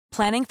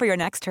Planning for your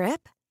next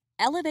trip?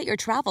 Elevate your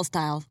travel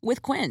style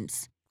with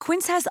Quince.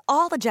 Quince has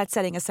all the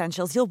jet-setting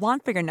essentials you'll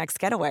want for your next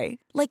getaway,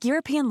 like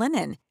European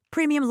linen,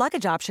 premium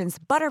luggage options,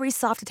 buttery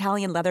soft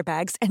Italian leather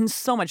bags, and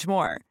so much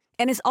more.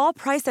 And is all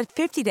priced at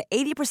 50 to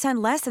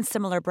 80% less than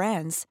similar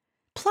brands.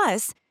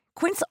 Plus,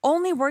 Quince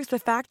only works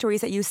with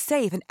factories that use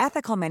safe and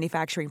ethical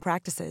manufacturing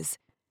practices.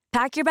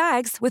 Pack your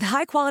bags with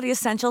high-quality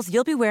essentials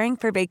you'll be wearing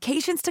for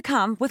vacations to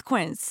come with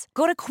Quince.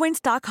 Go to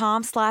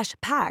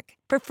quince.com/pack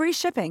for free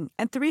shipping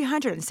and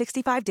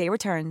 365-day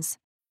returns.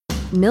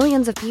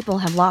 Millions of people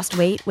have lost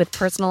weight with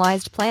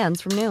personalized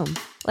plans from Noom.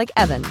 Like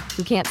Evan,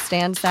 who can't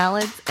stand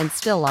salads and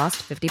still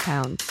lost 50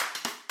 pounds.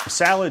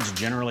 Salads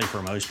generally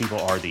for most people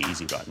are the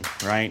easy button,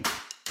 right?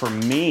 For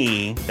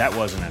me, that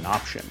wasn't an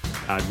option.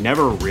 I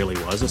never really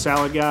was a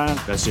salad guy.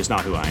 That's just not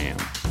who I am.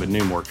 But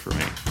Noom worked for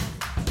me.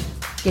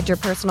 Get your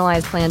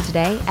personalized plan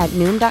today at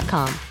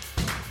Noom.com.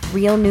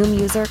 Real Noom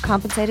user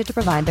compensated to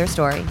provide their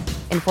story.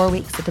 In 4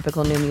 weeks, the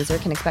typical Noom user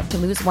can expect to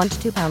lose 1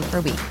 to 2 pounds per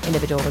week.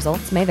 Individual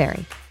results may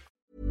vary.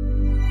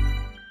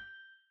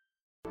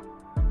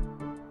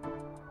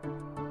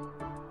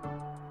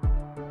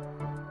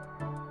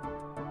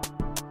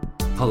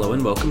 Hello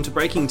and welcome to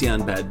Breaking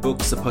Down Bad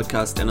Books, a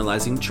podcast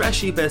analysing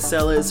trashy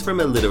bestsellers from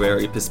a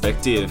literary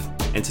perspective.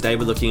 And today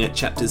we're looking at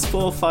chapters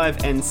 4,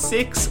 5 and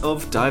 6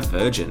 of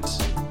Divergent.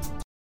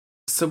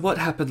 So what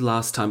happened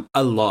last time?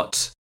 A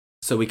lot.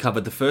 So we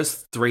covered the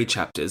first 3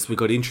 chapters. We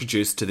got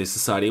introduced to this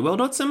society. Well,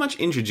 not so much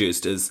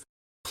introduced as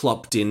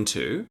plopped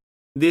into.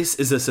 This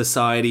is a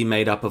society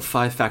made up of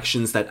 5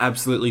 factions that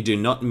absolutely do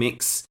not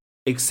mix,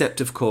 except,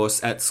 of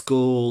course, at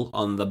school,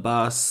 on the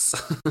bus,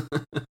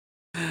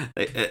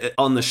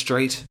 on the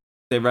street.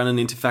 They're running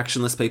into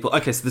factionless people.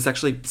 Okay, so there's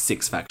actually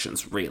 6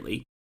 factions,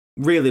 really.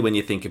 Really, when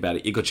you think about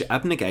it. You've got your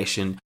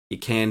Abnegation, your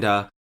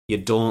Candor, your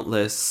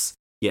Dauntless,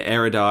 your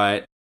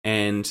Erudite,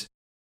 and...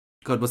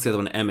 God, what's the other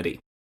one? Amity.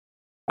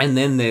 And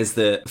then there's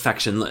the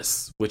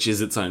Factionless, which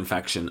is its own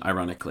faction,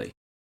 ironically.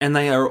 And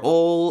they are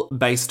all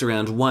based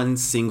around one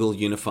single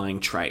unifying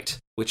trait,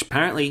 which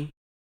apparently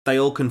they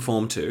all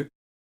conform to.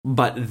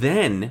 But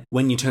then,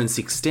 when you turn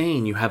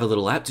 16, you have a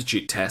little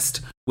aptitude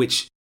test,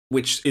 which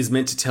is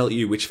meant to tell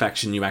you which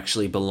faction you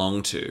actually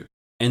belong to.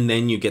 And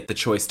then you get the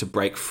choice to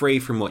break free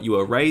from what you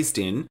were raised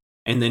in,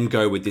 and then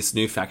go with this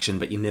new faction,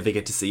 but you never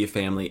get to see your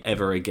family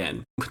ever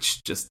again,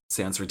 which just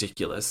sounds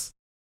ridiculous.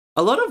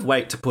 A lot of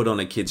weight to put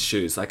on a kid's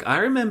shoes. Like, I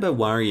remember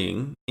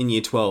worrying in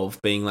year 12,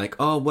 being like,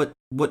 oh,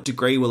 what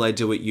degree will I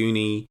do at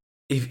uni?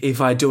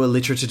 If I do a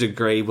literature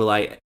degree, will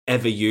I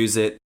ever use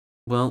it?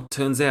 Well,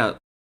 turns out,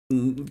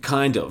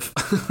 kind of.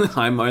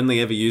 I'm only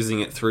ever using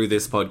it through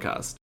this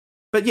podcast.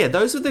 But yeah,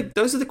 those are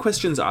the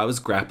questions I was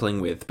grappling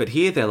with. But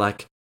here they're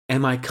like,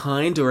 am I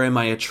kind or am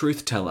I a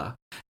truth teller?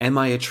 Am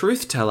I a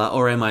truth teller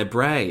or am I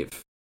brave?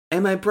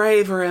 Am I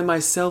brave or am I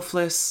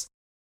selfless?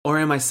 Or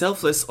am I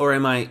selfless or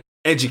am I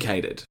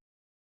educated?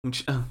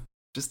 Which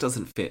just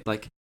doesn't fit.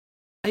 Like,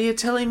 are you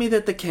telling me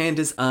that the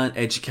Candors aren't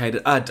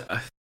educated?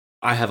 I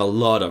have a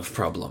lot of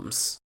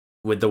problems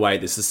with the way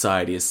this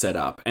society is set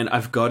up. And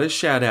I've got to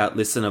shout out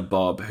listener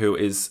Bob, who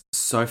is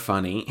so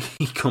funny.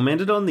 He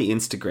commented on the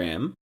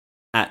Instagram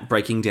at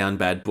Breaking Down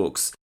Bad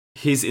Books.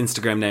 His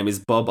Instagram name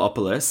is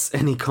Bobopolis,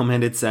 and he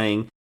commented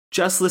saying,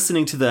 just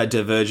listening to the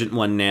Divergent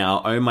one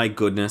now, oh my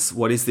goodness,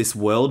 what is this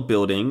world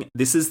building?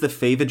 This is the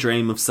fever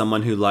dream of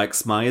someone who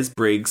likes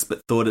Myers-Briggs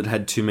but thought it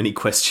had too many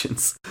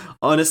questions.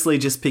 Honestly,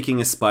 just picking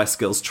a Spice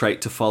Girls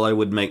trait to follow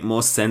would make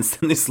more sense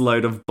than this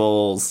load of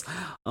balls.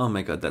 Oh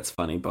my god, that's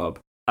funny, Bob.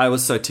 I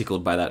was so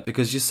tickled by that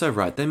because you're so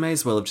right, they may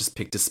as well have just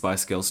picked a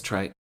Spice Girls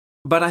trait.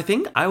 But I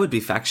think I would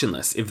be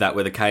factionless if that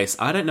were the case.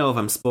 I don't know if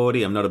I'm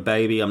sporty, I'm not a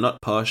baby, I'm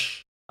not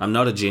posh, I'm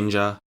not a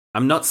ginger,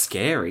 I'm not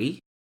scary.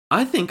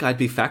 I think I'd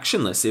be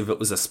factionless if it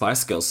was a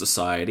Spice Girls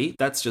society.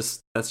 That's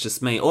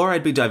just me. Or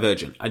I'd be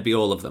Divergent. I'd be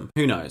all of them.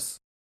 Who knows?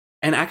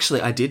 And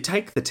actually, I did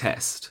take the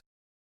test.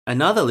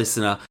 Another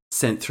listener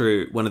sent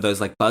through one of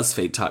those like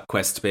BuzzFeed type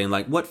quests being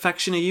like, what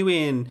faction are you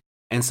in?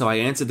 And so I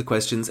answered the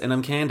questions and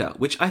I'm Candor,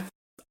 which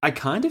I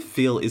kind of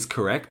feel is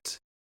correct.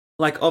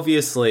 Like,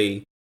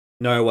 obviously,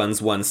 no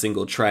one's one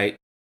single trait.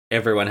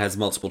 Everyone has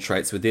multiple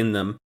traits within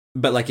them.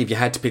 But like, if you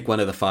had to pick one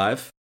of the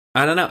 5,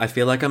 I don't know. I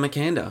feel like I'm a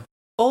Candor.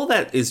 All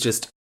that is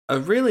just a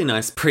really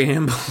nice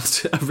preamble,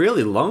 a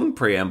really long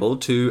preamble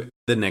to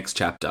the next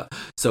chapter.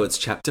 So it's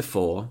chapter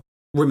 4.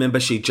 Remember,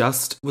 she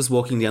just was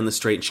walking down the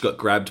street and she got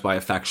grabbed by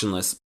a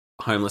factionless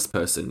homeless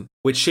person,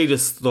 which she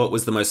just thought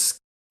was the most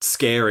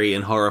scary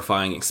and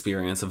horrifying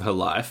experience of her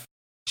life.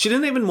 She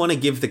didn't even want to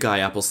give the guy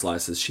apple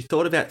slices. She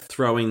thought about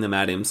throwing them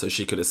at him so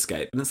she could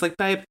escape. And it's like,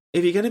 babe,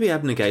 if you're going to be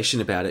abnegation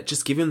about it,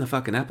 just give him the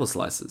fucking apple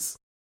slices.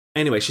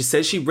 Anyway, she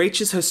says she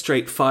reaches her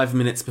street 5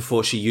 minutes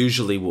before she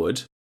usually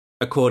would,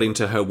 according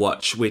to her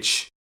watch,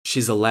 which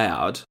she's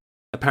allowed.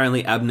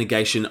 Apparently,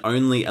 abnegation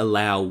only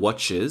allow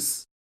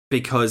watches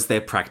because they're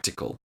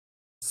practical.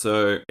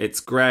 So it's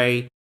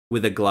grey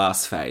with a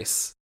glass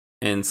face.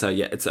 And so,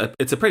 yeah, it's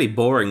a pretty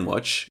boring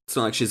watch. It's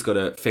not like she's got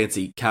a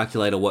fancy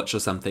calculator watch or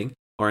something,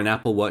 or an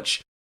Apple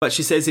Watch. But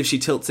she says if she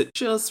tilts it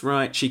just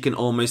right, she can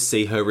almost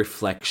see her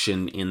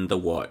reflection in the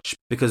watch.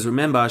 Because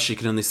remember, she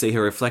can only see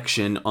her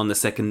reflection on the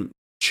second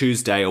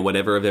Tuesday or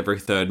whatever of every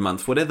third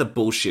month, whatever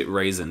bullshit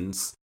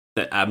reasons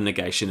that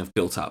abnegation have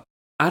built up.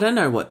 I don't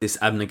know what this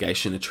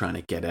abnegation are trying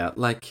to get at.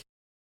 Like,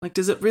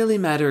 does it really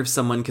matter if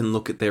someone can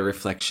look at their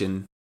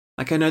reflection?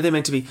 Like, I know they're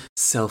meant to be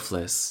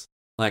selfless.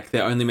 Like,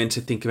 they're only meant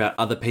to think about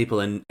other people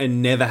and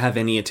never have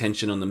any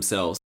attention on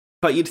themselves.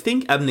 But you'd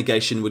think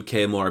abnegation would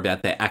care more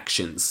about their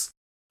actions.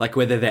 Like,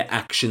 whether their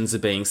actions are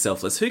being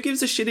selfless. Who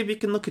gives a shit if you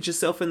can look at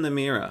yourself in the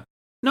mirror?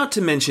 Not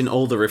to mention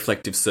all the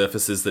reflective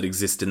surfaces that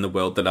exist in the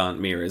world that aren't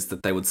mirrors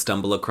that they would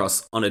stumble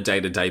across on a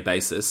day-to-day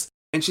basis.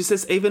 And she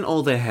says even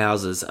all their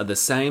houses are the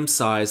same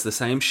size, the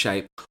same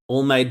shape,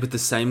 all made with the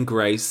same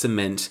grey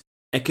cement,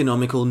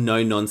 economical,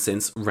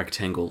 no-nonsense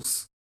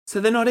rectangles. So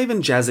they're not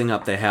even jazzing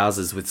up their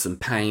houses with some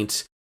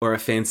paint or a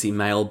fancy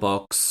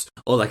mailbox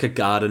or like a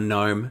garden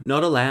gnome.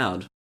 Not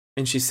allowed.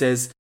 And she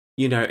says,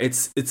 you know,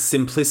 it's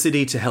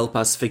simplicity to help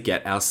us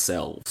forget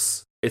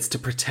ourselves. It's to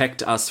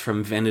protect us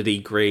from vanity,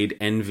 greed,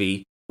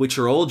 envy, which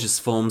are all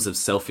just forms of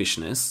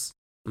selfishness.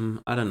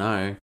 I don't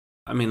know.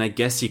 I mean, I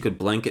guess you could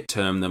blanket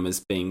term them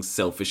as being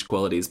selfish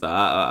qualities, but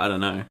I don't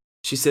know.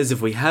 She says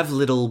if we have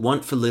little,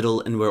 want for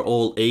little, and we're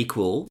all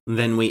equal,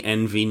 then we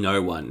envy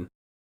no one.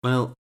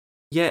 Well,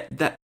 yeah,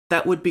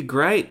 that would be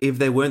great if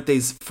there weren't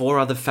these 4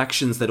 other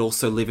factions that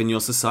also live in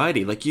your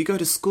society. Like, you go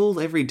to school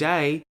every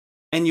day,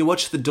 and you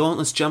watch the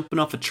Dauntless jumping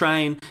off a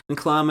train and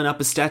climbing up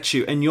a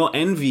statue, and you're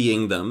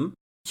envying them.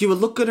 You were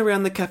looking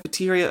around the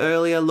cafeteria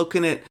earlier,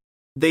 looking at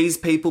these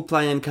people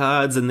playing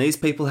cards and these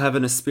people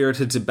having a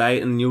spirited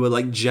debate, and you were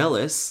like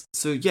jealous.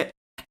 So yeah,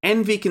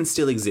 envy can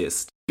still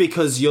exist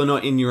because you're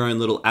not in your own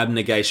little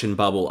abnegation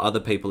bubble.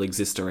 Other people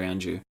exist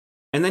around you.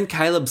 And then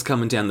Caleb's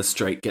coming down the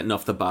street, getting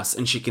off the bus,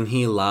 and she can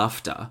hear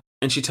laughter.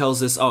 And she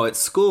tells us, at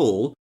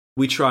school,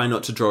 we try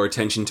not to draw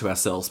attention to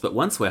ourselves, but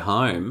once we're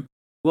home,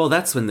 well,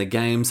 that's when the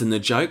games and the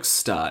jokes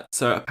start.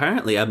 So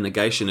apparently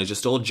abnegation are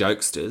just all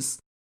jokesters,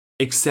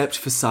 except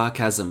for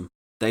sarcasm.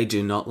 They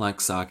do not like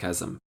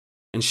sarcasm.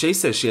 And she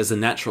says she has a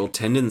natural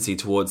tendency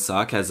towards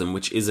sarcasm,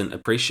 which isn't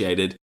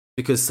appreciated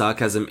because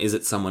sarcasm is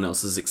at someone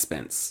else's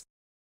expense.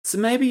 So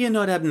maybe you're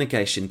not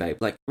abnegation, babe.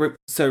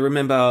 So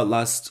remember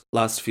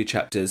last few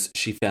chapters,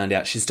 she found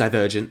out she's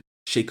divergent.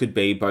 She could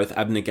be both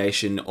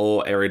abnegation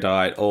or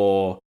erudite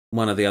or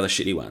one of the other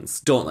shitty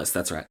ones. Dauntless,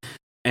 that's right.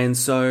 And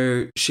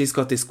so she's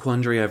got this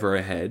quandary over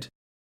her head.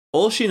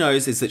 All she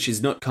knows is that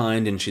she's not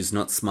kind and she's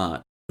not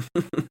smart.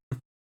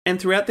 And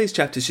throughout these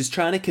chapters, she's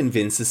trying to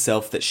convince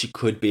herself that she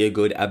could be a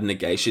good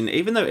abnegation,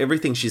 even though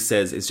everything she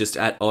says is just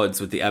at odds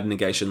with the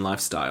abnegation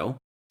lifestyle.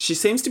 She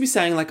seems to be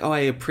saying like, I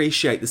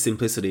appreciate the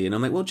simplicity. And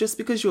I'm like, well, just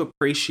because you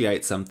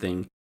appreciate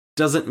something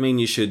doesn't mean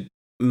you should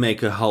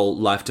make a whole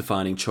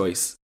life-defining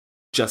choice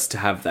just to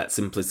have that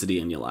simplicity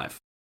in your life.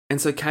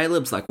 And so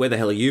Caleb's like, where the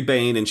hell are you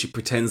been? And she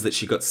pretends that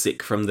she got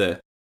sick from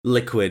the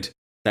liquid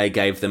they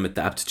gave them at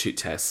the aptitude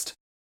test.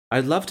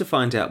 I'd love to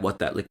find out what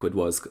that liquid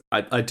was.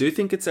 I do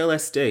think it's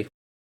LSD.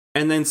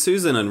 And then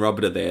Susan and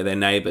Robert are there, they're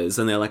neighbours,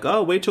 and they're like,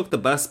 we took the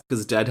bus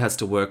because Dad has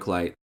to work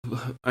late.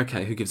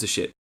 Okay, who gives a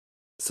shit?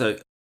 So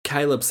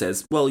Caleb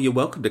says, well, you're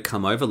welcome to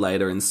come over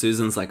later, and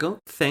Susan's like,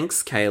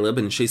 thanks, Caleb,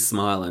 and she's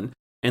smiling.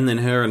 And then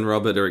her and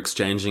Robert are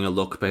exchanging a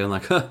look, being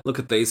like, look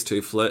at these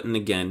two flirting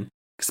again,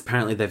 because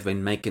apparently they've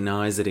been making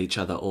eyes at each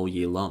other all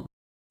year long.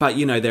 But,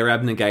 you know, they're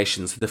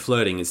abnegation, so the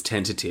flirting is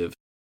tentative.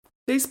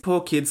 These poor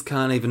kids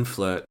can't even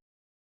flirt.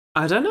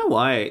 I don't know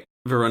why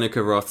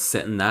Veronica Roth's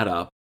setting that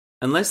up.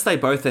 Unless they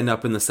both end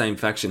up in the same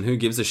faction, who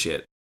gives a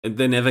shit?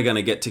 They're never going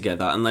to get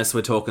together unless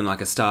we're talking like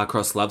a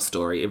star-crossed love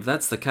story. If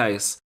that's the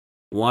case,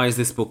 why is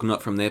this book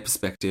not from their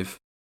perspective?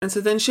 And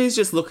so then she's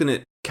just looking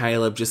at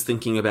Caleb, just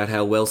thinking about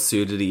how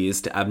well-suited he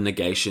is to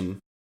abnegation.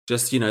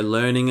 Just,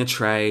 learning a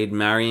trade,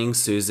 marrying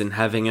Susan,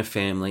 having a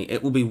family.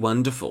 It will be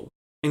wonderful.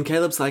 And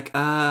Caleb's like,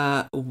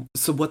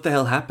 so what the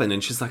hell happened?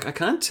 And she's like, I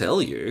can't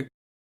tell you.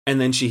 And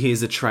then she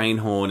hears a train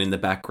horn in the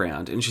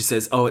background, and she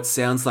says, it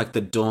sounds like the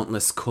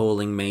Dauntless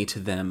calling me to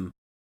them.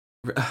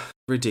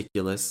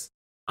 Ridiculous.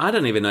 I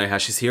don't even know how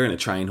she's hearing a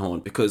train horn,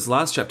 because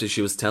last chapter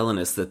she was telling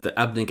us that the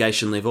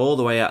abnegation live all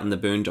the way out in the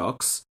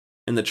boondocks,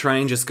 and the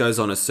train just goes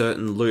on a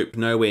certain loop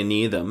nowhere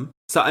near them.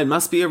 So it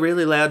must be a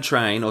really loud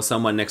train, or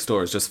someone next door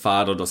has just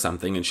farted or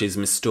something, and she's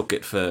mistook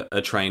it for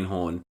a train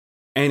horn.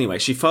 Anyway,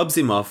 she fobs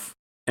him off,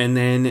 and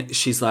then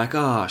she's like,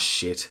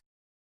 shit.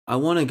 I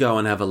want to go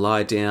and have a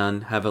lie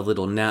down, have a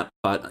little nap,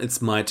 but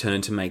it's my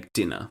turn to make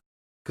dinner.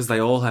 Because they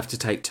all have to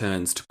take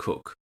turns to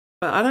cook.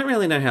 But I don't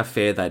really know how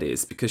fair that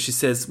is, because she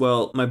says,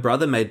 well, my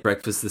brother made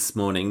breakfast this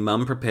morning,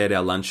 Mum prepared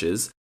our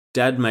lunches,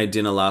 Dad made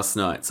dinner last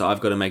night, so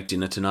I've got to make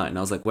dinner tonight. And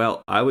I was like,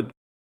 well, I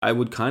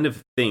would kind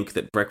of think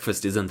that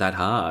breakfast isn't that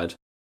hard.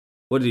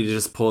 What, did you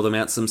just pour them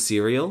out some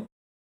cereal?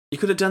 You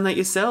could have done that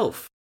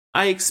yourself.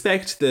 I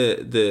expect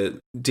the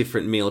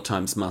different meal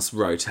times must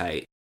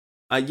rotate.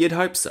 You'd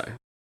hope so.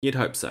 You'd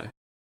hope so.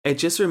 It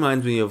just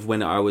reminds me of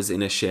when I was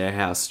in a share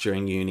house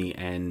during uni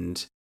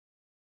and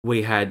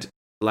we had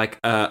like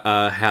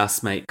a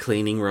housemate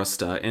cleaning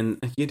roster. And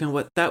you know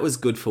what? That was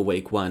good for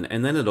week 1.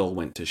 And then it all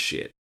went to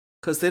shit.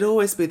 Because there'd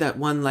always be that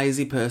one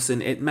lazy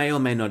person, it may or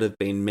may not have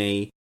been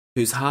me,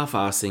 who's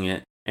half-arsing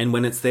it. And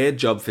when it's their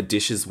job for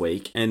dishes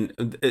week, and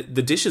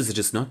the dishes are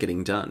just not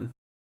getting done.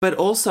 But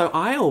also,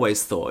 I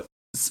always thought,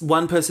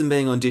 one person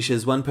being on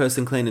dishes, one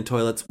person cleaning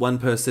toilets, one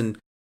person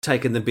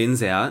taking the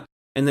bins out,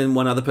 and then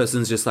one other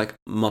person's just like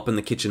mopping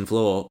the kitchen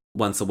floor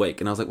once a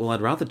week. And I was like, well, I'd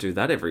rather do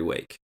that every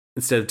week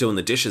instead of doing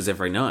the dishes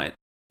every night.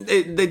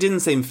 They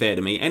didn't seem fair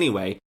to me.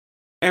 Anyway,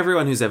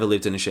 everyone who's ever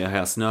lived in a share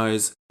house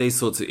knows these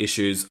sorts of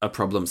issues are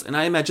problems. And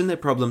I imagine they're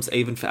problems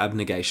even for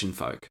abnegation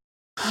folk.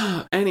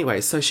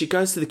 Anyway, so she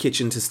goes to the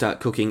kitchen to start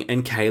cooking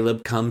and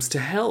Caleb comes to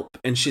help.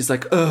 And she's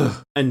like,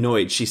 ugh,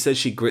 annoyed. She says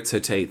she grits her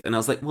teeth. And I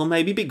was like, well,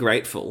 maybe be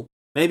grateful.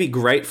 Maybe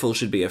grateful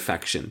should be a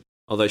faction,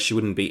 although she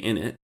wouldn't be in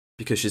it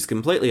because she's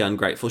completely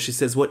ungrateful. She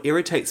says, what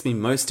irritates me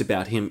most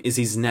about him is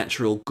his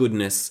natural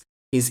goodness,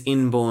 his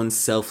inborn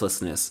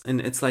selflessness. And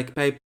it's like,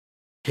 babe,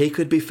 he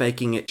could be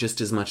faking it just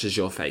as much as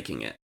you're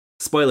faking it.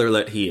 Spoiler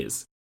alert, he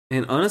is.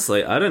 And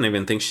honestly, I don't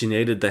even think she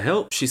needed the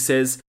help. She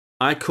says,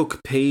 I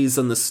cook peas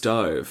on the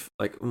stove.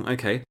 Like,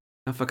 okay,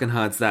 how fucking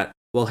hard's that?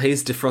 While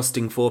he's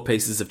defrosting 4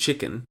 pieces of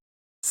chicken.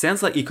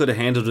 Sounds like you could have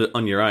handled it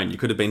on your own. You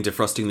could have been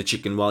defrosting the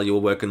chicken while you were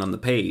working on the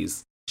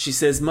peas. She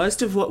says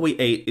most of what we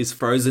eat is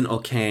frozen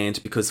or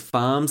canned because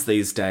farms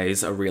these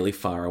days are really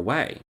far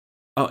away.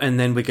 Oh, and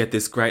then we get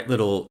this great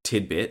little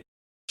tidbit.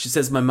 She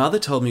says, my mother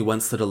told me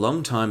once that a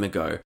long time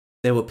ago,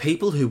 there were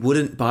people who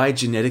wouldn't buy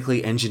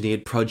genetically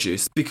engineered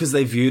produce because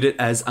they viewed it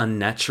as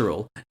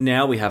unnatural.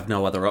 Now we have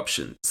no other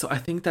option. So I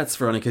think that's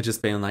Veronica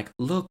just being like,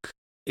 look,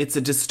 it's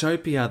a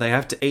dystopia. They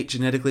have to eat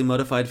genetically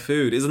modified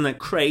food. Isn't that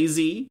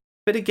crazy?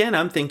 But again,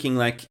 I'm thinking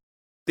like,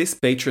 this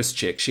Beatrice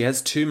chick, she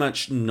has too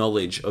much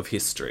knowledge of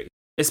history.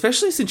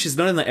 Especially since she's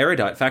not in the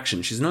erudite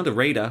faction. She's not a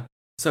reader.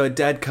 So her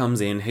dad comes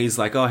in. He's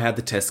like, oh, how'd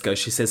the test go?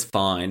 She says,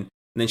 fine. And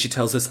then she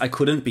tells us, I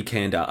couldn't be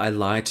candor. I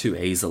lie too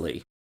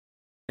easily.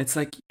 It's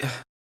like,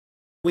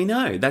 we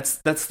know.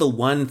 That's the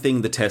one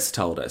thing the test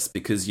told us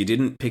because you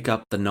didn't pick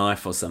up the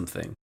knife or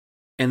something.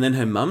 And then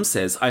her mum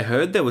says, I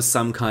heard there was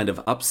some kind of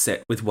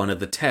upset with one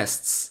of the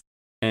tests.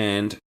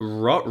 And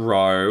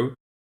rot-row,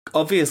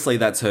 obviously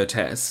that's her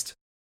test.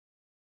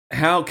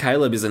 How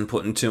Caleb isn't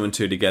putting 2 and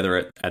 2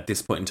 together at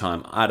this point in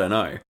time, I don't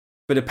know.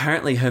 But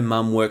apparently her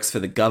mum works for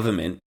the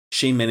government.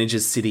 She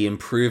manages city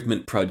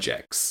improvement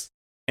projects.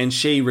 And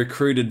she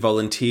recruited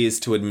volunteers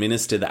to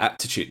administer the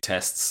aptitude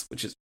tests,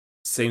 which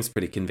seems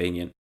pretty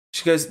convenient.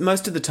 She goes,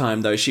 most of the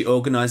time, though, she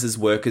organises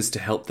workers to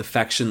help the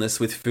factionless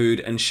with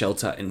food and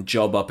shelter and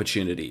job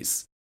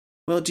opportunities.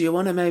 Well, do you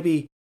want to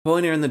maybe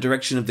point her in the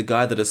direction of the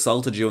guy that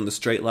assaulted you on the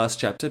street last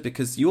chapter?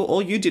 Because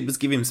all you did was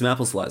give him some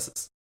apple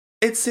slices.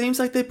 It seems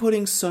like they're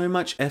putting so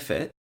much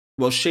effort,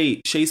 well,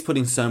 she's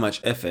putting so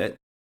much effort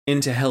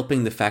into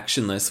helping the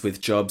factionless with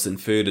jobs and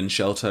food and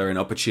shelter and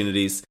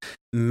opportunities.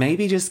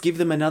 Maybe just give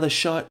them another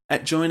shot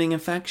at joining a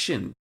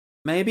faction.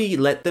 Maybe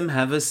let them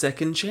have a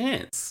second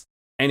chance.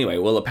 Anyway,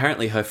 well,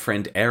 apparently her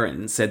friend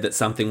Erin said that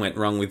something went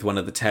wrong with one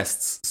of the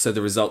tests, so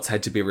the results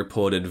had to be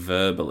reported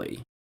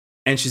verbally.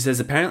 And she says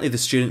apparently the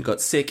student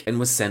got sick and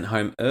was sent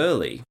home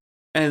early.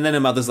 And then her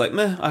mother's like,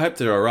 meh, I hope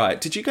they're all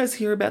right. Did you guys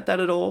hear about that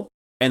at all?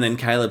 And then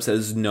Caleb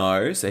says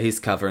no, so he's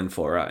covering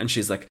for her. And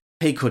she's like,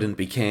 he couldn't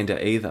be candor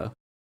either.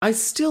 I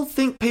still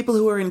think people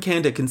who are in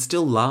candor can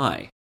still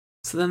lie.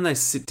 So then they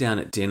sit down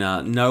at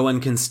dinner. No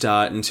one can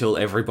start until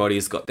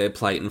everybody's got their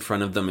plate in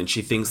front of them. And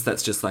she thinks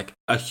that's just like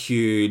a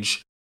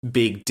huge,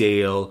 big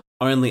deal.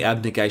 Only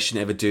abnegation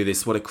ever do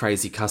this. What a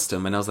crazy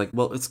custom. And I was like,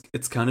 well,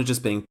 it's kind of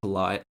just being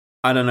polite.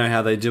 I don't know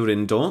how they do it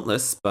in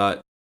Dauntless,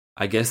 but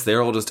I guess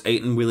they're all just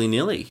eating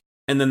willy-nilly.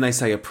 And then they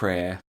say a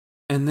prayer.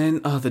 And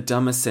then, the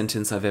dumbest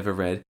sentence I've ever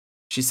read.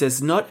 She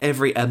says, not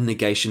every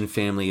abnegation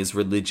family is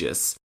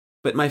religious,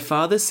 but my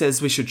father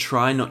says we should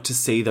try not to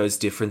see those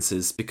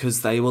differences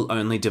because they will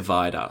only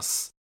divide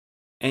us.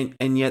 And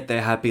yet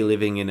they're happy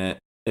living in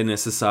a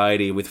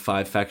society with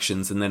 5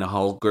 factions and then a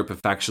whole group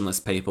of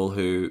factionless people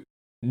who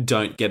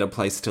don't get a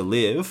place to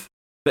live.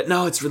 But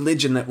no, it's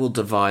religion that will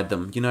divide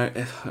them. You know,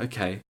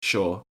 okay,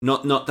 sure.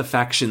 Not the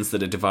factions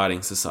that are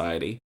dividing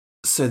society.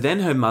 So then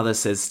her mother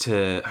says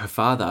to her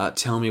father,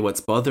 tell me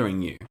what's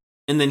bothering you.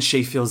 And then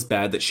she feels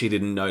bad that she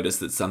didn't notice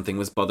that something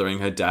was bothering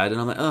her dad.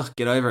 And I'm like,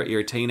 get over it, you're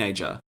a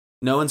teenager.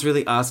 No one's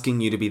really asking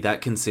you to be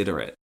that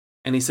considerate.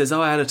 And he says,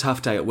 I had a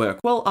tough day at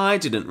work. Well, I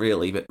didn't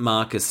really, but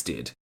Marcus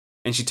did.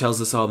 And she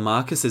tells us,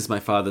 Marcus is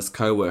my father's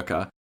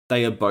co-worker.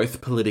 They are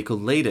both political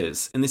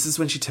leaders. And this is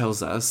when she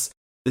tells us,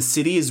 the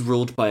city is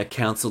ruled by a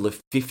council of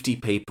 50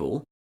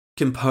 people,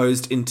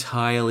 composed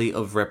entirely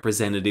of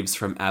representatives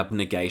from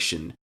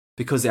abnegation,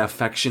 because our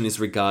faction is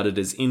regarded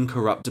as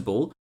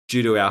incorruptible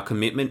due to our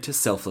commitment to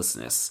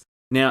selflessness.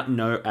 Now,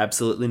 no,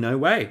 absolutely no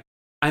way.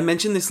 I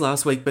mentioned this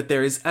last week, but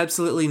there is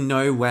absolutely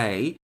no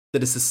way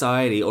that a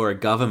society or a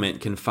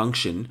government can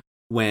function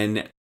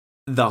when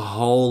the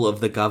whole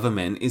of the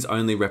government is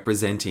only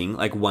representing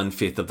like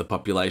 1/5 of the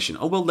population.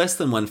 Oh, well, less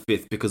than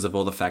 1/5 because of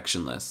all the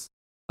factionless.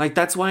 Like,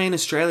 that's why in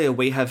Australia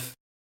we have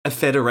a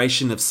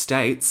federation of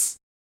states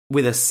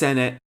with a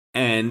Senate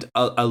and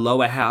a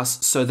lower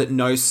house so that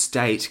no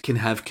state can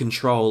have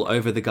control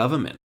over the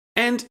government.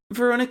 And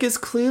Veronica's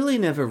clearly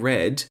never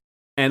read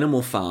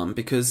Animal Farm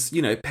because,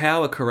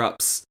 power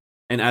corrupts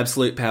and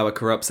absolute power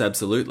corrupts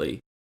absolutely.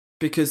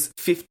 Because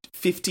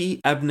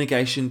 50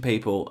 abnegation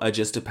people are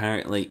just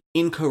apparently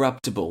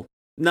incorruptible.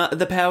 No,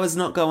 the power's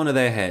not going to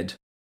their head.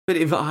 But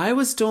if I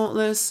was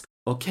Dauntless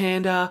or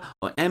Kandar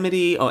or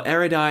Amity or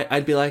Erudite,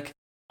 I'd be like,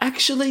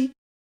 actually,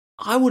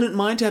 I wouldn't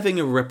mind having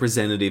a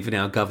representative in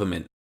our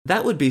government.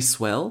 That would be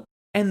swell.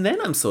 And then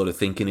I'm sort of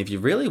thinking, if you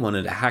really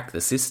wanted to hack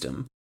the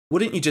system,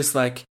 wouldn't you just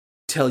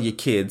tell your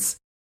kids,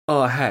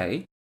 oh,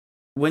 hey,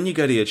 when you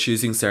go to your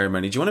choosing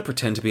ceremony, do you want to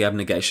pretend to be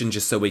abnegation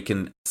just so we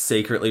can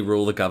secretly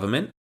rule the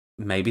government?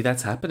 Maybe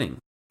that's happening.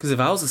 Because if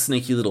I was a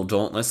sneaky little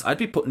Dauntless, I'd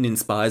be putting in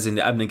spies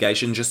into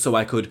abnegation just so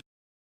I could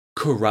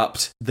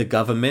corrupt the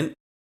government.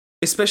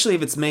 Especially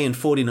if it's me and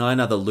 49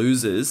 other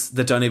losers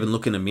that don't even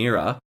look in a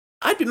mirror.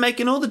 I'd be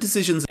making all the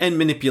decisions and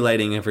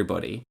manipulating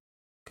everybody.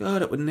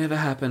 God, it would never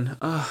happen.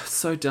 Oh,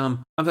 so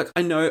dumb. I'm like,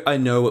 I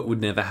know it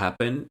would never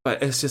happen,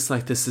 but it's just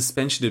the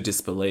suspension of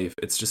disbelief.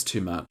 It's just too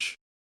much.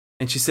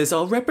 And she says,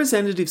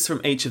 representatives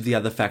from each of the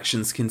other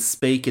factions can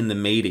speak in the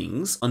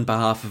meetings on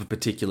behalf of a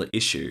particular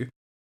issue,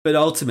 but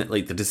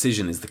ultimately the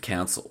decision is the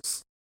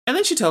council's. And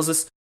then she tells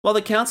us, while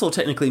the council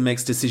technically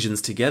makes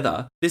decisions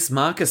together, this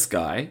Marcus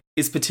guy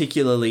is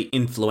particularly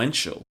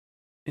influential.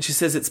 And she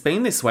says it's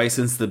been this way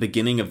since the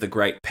beginning of the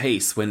Great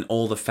Peace when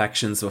all the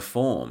factions were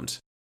formed.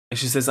 And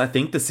she says, I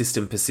think the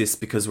system persists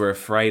because we're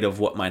afraid of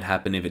what might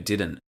happen if it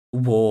didn't.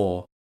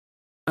 War.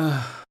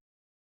 I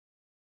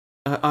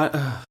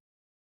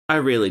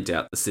really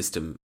doubt the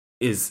system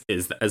is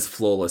as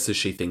flawless as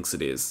she thinks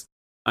it is.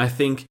 I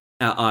think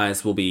our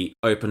eyes will be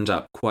opened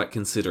up quite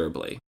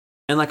considerably.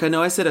 And I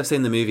know I said I've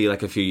seen the movie a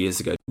few years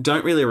ago.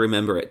 Don't really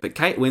remember it, but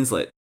Kate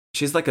Winslet,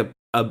 she's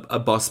a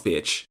boss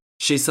bitch.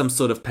 She's some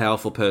sort of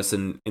powerful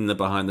person in the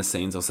behind the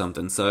scenes or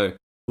something. So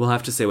we'll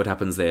have to see what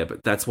happens there.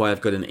 But that's why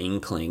I've got an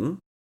inkling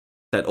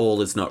that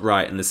all is not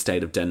right in the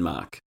state of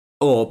Denmark.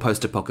 Or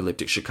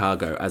post-apocalyptic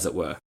Chicago, as it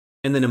were.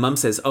 And then her mum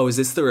says, is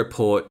this the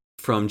report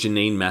from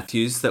Janine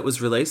Matthews that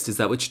was released? Is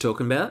that what you're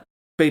talking about?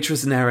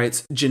 Beatrice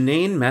narrates,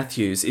 Janine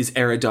Matthews is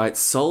Erudite's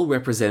sole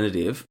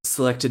representative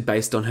selected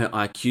based on her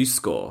IQ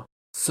score.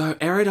 So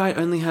Erudite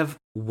only have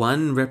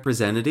one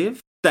representative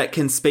that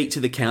can speak to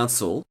the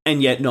council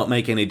and yet not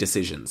make any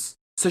decisions.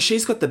 So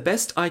she's got the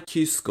best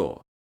IQ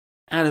score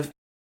out of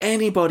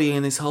anybody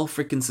in this whole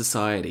freaking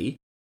society,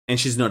 and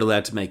she's not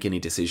allowed to make any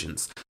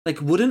decisions.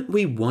 Wouldn't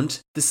we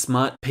want the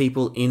smart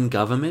people in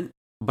government?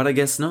 But I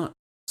guess not.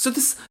 So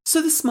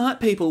the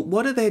smart people,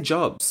 what are their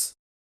jobs?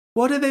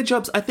 What are their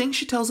jobs? I think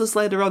she tells us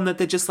later on that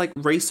they're just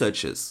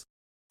researchers.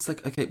 It's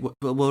okay, what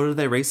are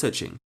they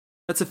researching?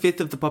 That's a fifth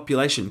of the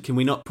population. Can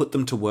we not put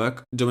them to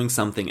work doing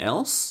something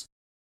else?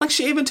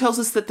 She even tells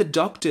us that the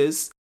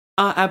doctors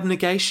are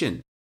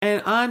abnegation.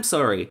 And I'm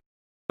sorry,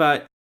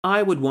 but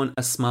I would want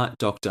a smart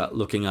doctor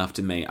looking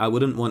after me. I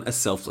wouldn't want a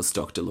selfless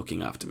doctor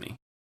looking after me.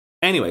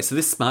 Anyway, so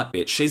this smart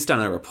bitch, she's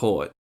done a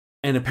report.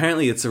 And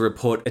apparently it's a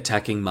report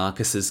attacking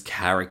Marcus's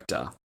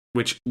character,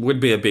 which would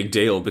be a big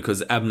deal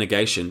because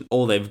abnegation,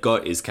 all they've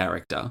got is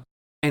character.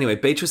 Anyway,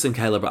 Beatrice and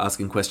Caleb are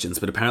asking questions,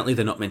 but apparently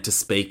they're not meant to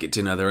speak at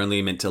dinner. They're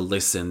only meant to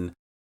listen.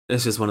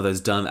 It's just one of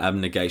those dumb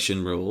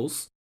abnegation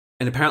rules.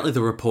 And apparently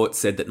the report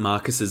said that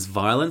Marcus's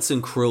violence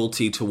and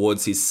cruelty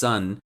towards his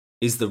son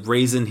is the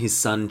reason his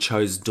son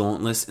chose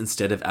Dauntless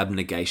instead of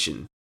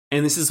abnegation.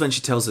 And this is when she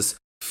tells us,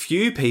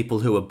 few people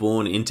who are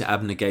born into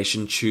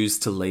abnegation choose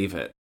to leave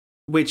it.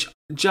 Which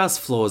just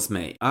floors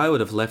me. I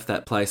would have left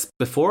that place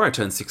before I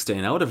turned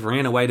 16. I would have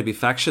ran away to be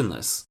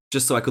factionless,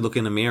 just so I could look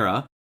in a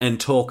mirror and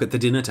talk at the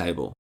dinner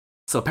table.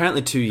 So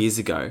apparently 2 years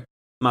ago,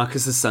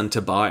 Marcus's son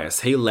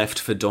Tobias, he left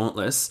for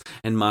Dauntless,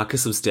 and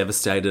Marcus was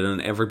devastated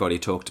and everybody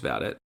talked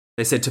about it.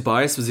 They said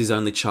Tobias was his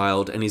only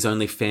child and his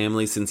only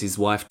family since his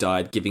wife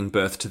died giving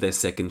birth to their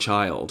second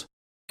child.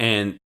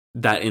 And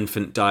that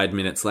infant died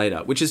minutes later,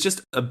 which is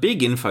just a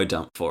big info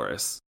dump for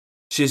us.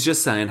 She's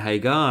just saying, hey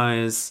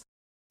guys,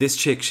 this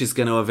chick, she's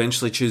going to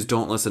eventually choose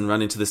Dauntless and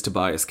run into this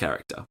Tobias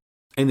character.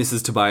 And this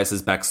is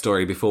Tobias's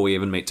backstory before we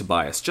even meet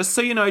Tobias. Just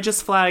so you know,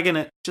 just flagging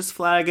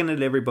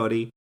it,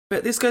 everybody.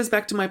 But this goes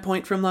back to my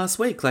point from last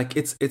week.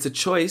 It's a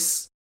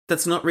choice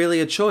that's not really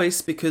a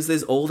choice because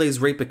there's all these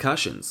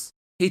repercussions.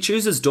 He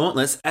chooses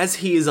Dauntless as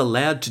he is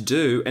allowed to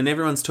do, and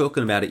everyone's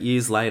talking about it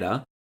years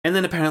later. And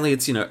then apparently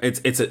it's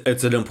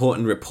an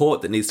important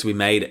report that needs to be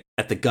made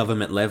at the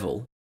government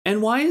level.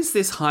 And why is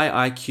this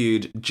high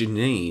IQ'd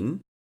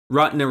Janine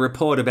writing a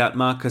report about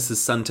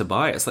Marcus's son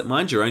Tobias?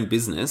 Mind your own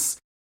business.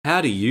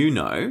 How do you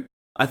know?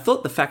 I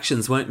thought the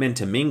factions weren't meant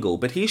to mingle,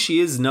 but here she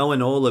is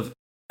knowing all of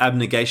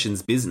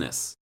abnegation's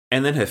business.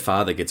 And then her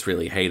father gets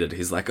really heated.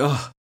 He's like,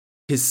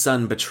 his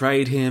son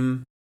betrayed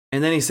him.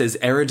 And then he says,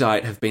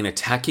 Erudite have been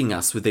attacking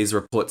us with these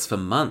reports for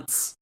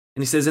months.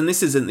 And he says, and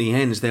this isn't the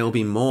end. There will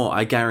be more.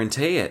 I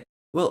guarantee it.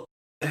 Well,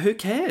 who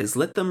cares?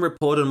 Let them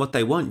report on what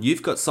they want.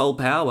 You've got sole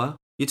power.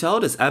 You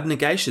told us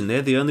abnegation.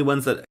 They're the only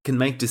ones that can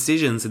make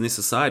decisions in this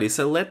society.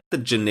 So let the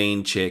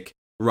Janine chick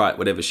write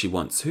whatever she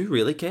wants. Who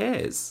really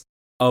cares?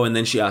 Oh, and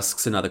then she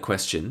asks another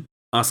question,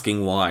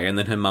 asking why. And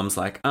then her mum's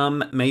like,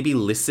 maybe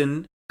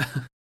listen.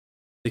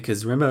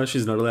 Because remember,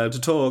 she's not allowed to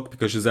talk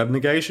because she's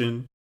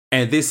abnegation.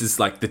 And this is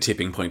like the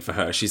tipping point for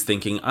her. She's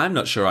thinking, I'm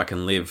not sure I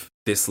can live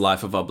this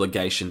life of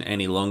obligation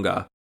any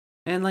longer.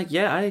 And like,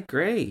 yeah, I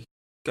agree.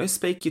 Go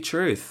speak your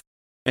truth.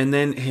 And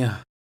then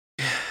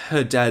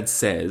her dad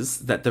says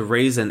that the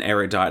reason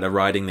Erudite are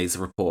writing these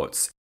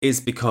reports is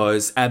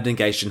because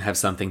abnegation have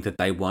something that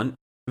they want.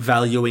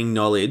 Valuing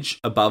knowledge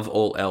above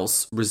all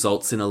else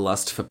results in a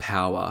lust for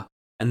power,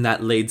 and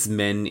that leads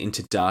men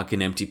into dark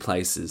and empty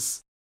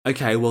places.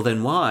 Okay, well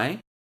then why,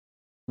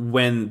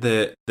 when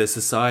the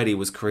society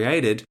was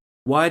created,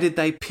 why did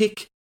they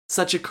pick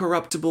such a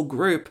corruptible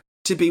group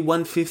to be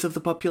 1/5 of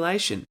the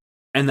population?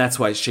 And that's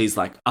why she's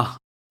like,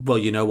 well,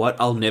 you know what?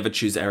 I'll never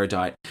choose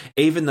Erudite.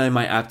 Even though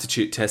my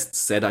aptitude test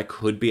said I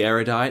could be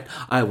Erudite,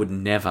 I would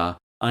never.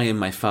 I am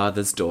my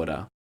father's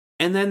daughter.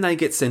 And then they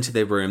get sent to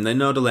their room. They're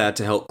not allowed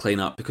to help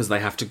clean up because they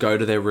have to go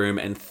to their room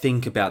and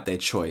think about their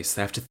choice.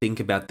 They have to think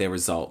about their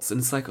results. And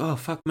it's like, oh,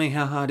 fuck me,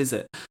 how hard is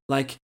it?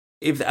 Like,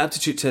 if the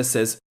aptitude test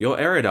says you're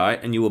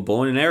Erudite and you were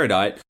born an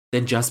Erudite,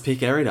 then just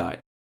pick Erudite.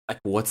 Like,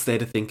 what's there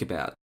to think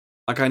about?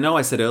 Like, I know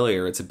I said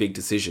earlier it's a big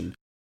decision,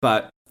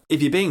 but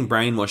if you're being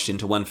brainwashed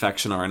into one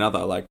faction or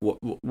another, like,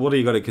 what do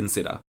you got to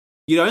consider?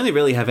 You'd only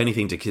really have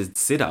anything to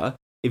consider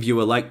if you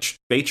were like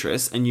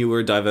Beatrice and you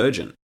were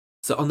Divergent.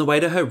 So on the way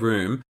to her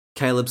room,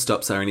 Caleb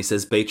stops her and he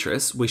says,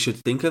 Beatrice, we should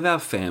think of our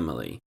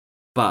family,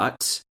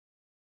 but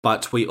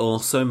we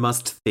also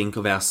must think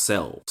of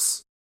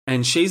ourselves.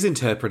 And she's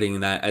interpreting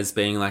that as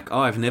being like,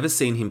 oh, I've never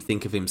seen him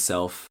think of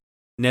himself,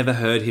 never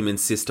heard him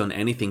insist on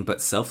anything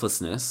but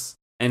selflessness.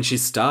 And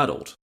she's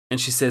startled. And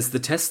she says, the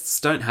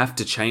tests don't have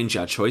to change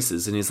our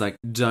choices. And he's like,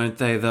 don't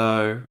they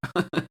though?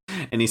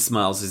 And he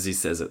smiles as he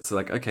says it. So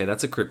like, okay,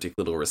 that's a cryptic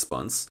little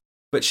response.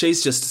 But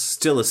she's just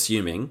still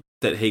assuming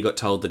that he got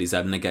told that he's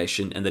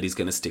abnegation and that he's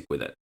going to stick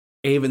with it.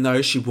 Even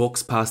though she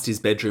walks past his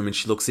bedroom and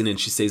she looks in and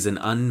she sees an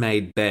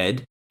unmade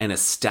bed and a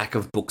stack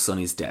of books on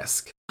his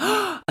desk.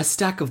 A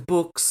stack of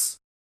books?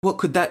 What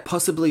could that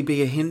possibly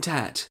be a hint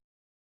at?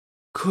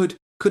 Could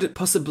it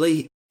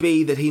possibly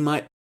be that he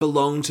might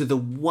belong to the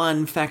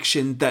one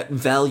faction that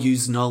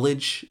values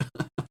knowledge?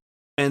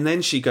 And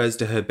then she goes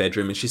to her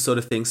bedroom and she sort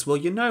of thinks, well,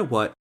 you know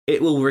what?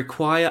 It will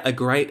require a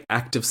great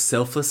act of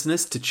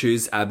selflessness to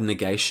choose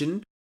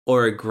abnegation,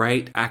 or a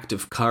great act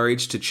of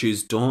courage to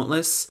choose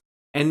dauntless,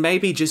 and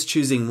maybe just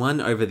choosing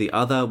one over the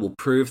other will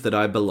prove that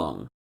I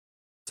belong.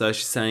 So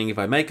she's saying, if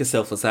I make a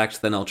selfless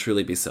act, then I'll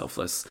truly be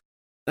selfless.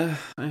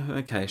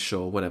 Okay,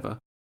 sure, whatever.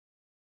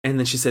 And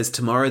then she says,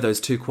 tomorrow those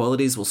two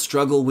qualities will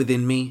struggle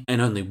within me,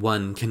 and only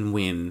one can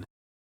win.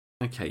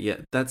 Okay, yeah,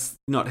 that's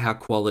not how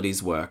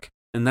qualities work.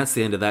 And that's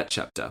the end of that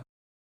chapter.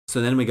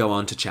 So then we go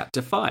on to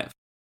chapter 5.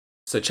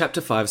 So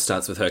chapter 5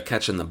 starts with her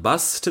catching the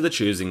bus to the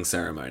choosing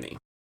ceremony.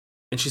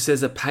 And she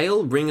says, a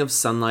pale ring of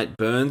sunlight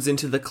burns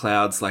into the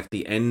clouds like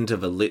the end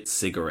of a lit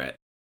cigarette.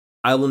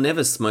 I will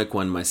never smoke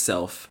one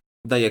myself.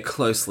 They are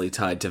closely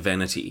tied to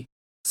vanity.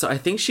 So I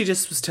think she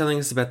just was telling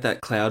us about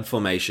that cloud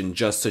formation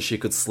just so she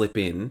could slip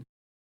in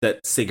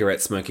that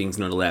cigarette smoking's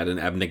not allowed in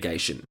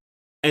abnegation.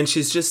 And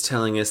she's just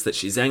telling us that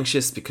she's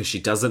anxious because she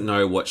doesn't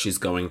know what she's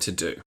going to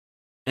do.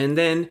 And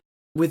then,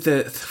 with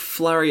the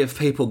flurry of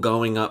people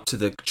going up to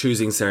the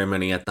choosing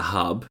ceremony at the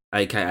hub,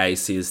 aka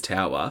Sears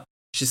Tower,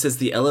 she says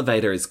the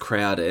elevator is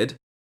crowded,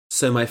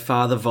 so my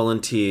father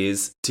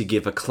volunteers to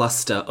give a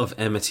cluster of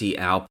amity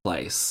our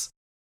place.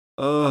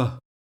 Oh.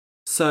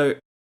 So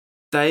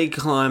they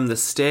climb the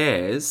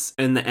stairs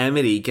and the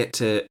amity get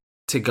to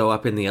go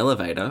up in the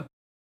elevator.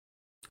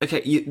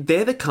 Okay,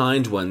 they're the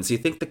kind ones. You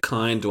think the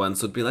kind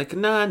ones would be like,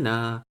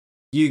 nah,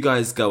 you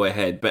guys go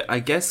ahead. But I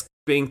guess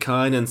being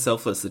kind and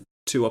selfless are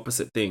two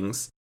opposite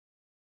things.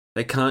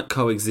 They can't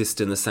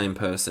coexist in the same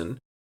person.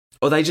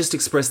 Or they just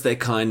express their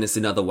kindness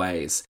in other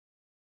ways.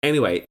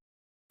 Anyway,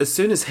 as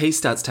soon as he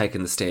starts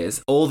taking the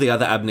stairs, all the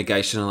other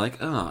abnegation are like,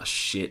 oh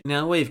shit,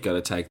 now we've got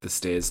to take the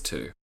stairs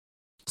too.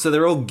 So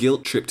they're all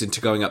guilt-tripped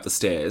into going up the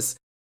stairs.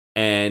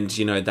 And,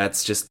 you know,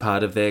 that's just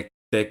part of their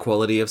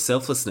quality of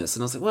selflessness.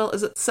 And I was like, well,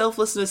 is it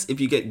selflessness if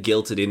you get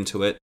guilted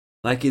into it?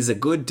 Like, is a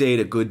good deed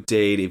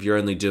if you're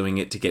only doing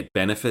it to get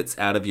benefits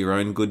out of your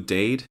own good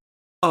deed?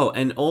 Oh,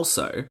 and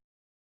also,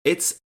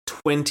 it's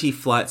 20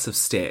 flights of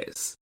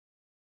stairs.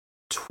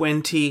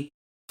 20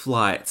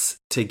 flights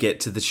to get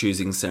to the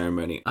choosing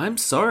ceremony. I'm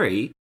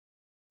sorry,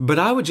 but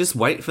I would just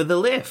wait for the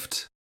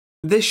lift.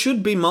 There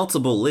should be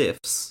multiple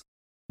lifts.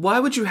 Why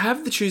would you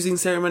have the choosing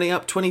ceremony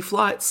up 20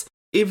 flights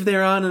if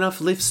there aren't enough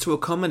lifts to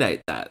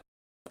accommodate that?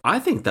 I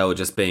think they were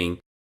just being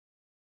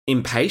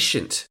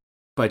impatient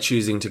by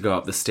choosing to go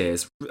up the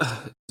stairs.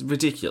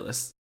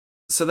 Ridiculous.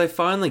 So they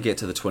finally get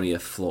to the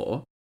 20th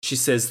floor. She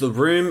says the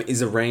room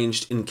is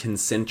arranged in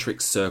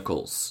concentric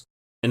circles,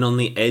 and on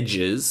the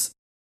edges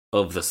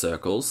of the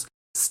circles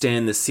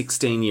stand the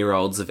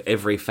 16-year-olds of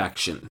every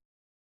faction.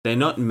 They're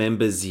not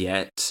members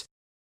yet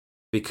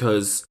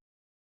because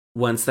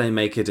once they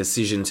make a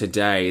decision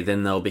today,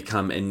 then they'll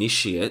become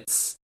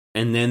initiates,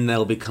 and then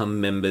they'll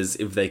become members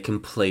if they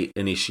complete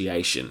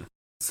initiation.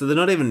 So they're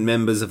not even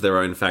members of their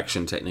own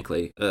faction,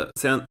 technically.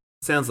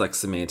 Sounds like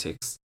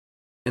semantics.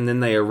 And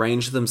then they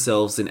arrange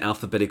themselves in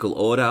alphabetical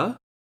order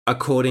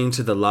according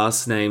to the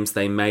last names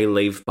they may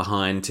leave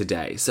behind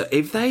today. So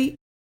if they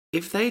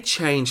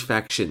change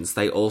factions,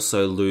 they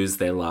also lose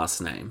their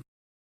last name.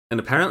 And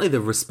apparently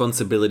the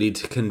responsibility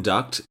to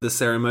conduct the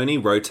ceremony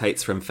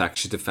rotates from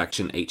faction to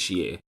faction each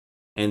year.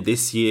 And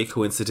this year,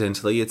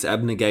 coincidentally, it's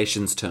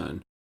Abnegation's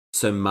turn.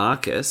 So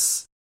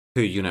Marcus,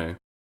 who,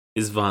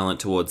 is violent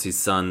towards his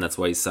son, that's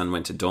why his son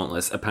went to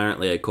Dauntless,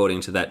 apparently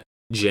according to that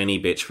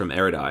Jenny bitch from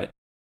Erudite,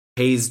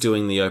 he's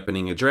doing the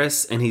opening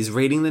address and he's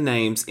reading the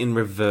names in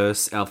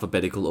reverse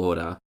alphabetical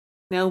order.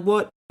 Now,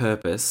 what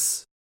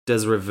purpose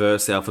does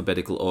reverse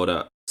alphabetical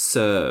order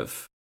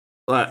serve?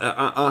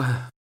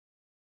 I'm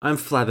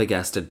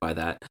flabbergasted by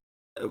that.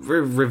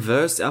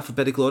 Reverse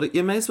alphabetical order?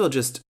 You may as well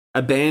just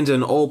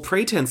abandon all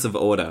pretense of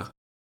order.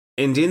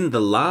 And in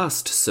the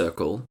last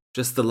circle,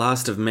 just the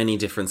last of many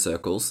different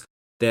circles,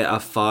 there are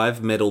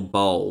 5 metal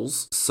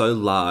bowls so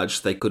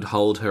large they could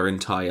hold her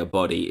entire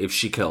body if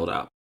she curled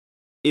up.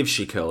 If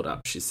she curled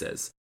up, she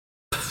says.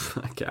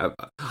 Okay,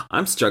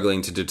 I'm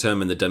struggling to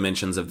determine the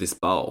dimensions of this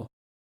bowl.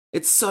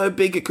 It's so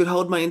big it could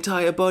hold my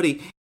entire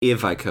body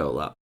if I curl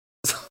up.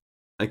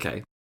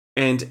 Okay.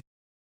 And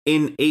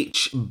in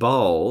each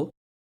bowl,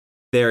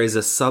 there is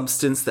a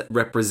substance that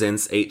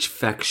represents each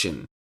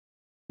faction.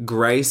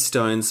 Grey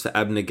stones for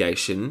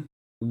abnegation,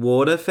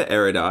 water for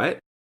erudite.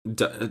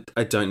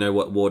 I don't know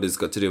what water's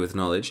got to do with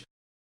knowledge.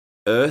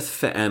 Earth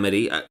for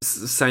amity.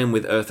 Same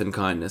with earth and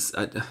kindness.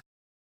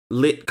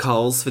 Lit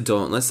coals for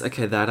dauntless.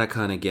 Okay, that I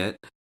kind of get.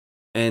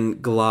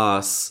 And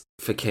glass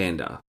for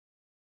candor.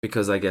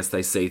 Because I guess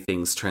they see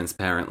things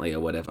transparently or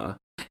whatever.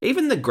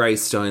 Even the grey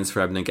stones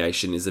for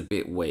abnegation is a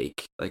bit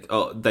weak. Like,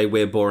 oh, they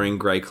wear boring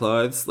grey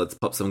clothes. Let's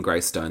pop some grey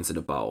stones in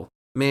a bowl.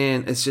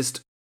 Man, it's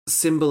just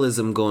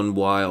symbolism gone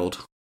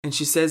wild. And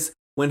she says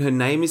when her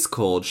name is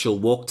called, she'll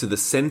walk to the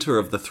centre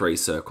of the 3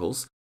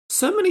 circles.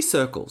 So many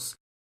circles.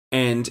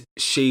 And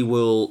she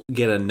will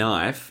get a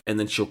knife and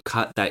then she'll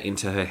cut that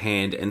into her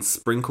hand and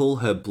sprinkle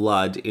her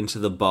blood into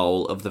the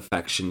bowl of the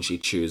faction she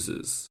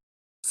chooses.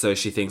 So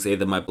she thinks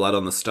either my blood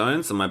on the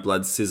stones or my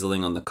blood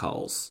sizzling on the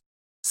coals.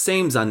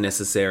 Seems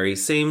unnecessary,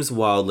 seems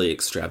wildly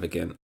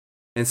extravagant.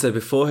 And so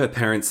before her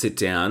parents sit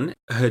down,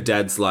 her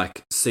dad's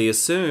like, see you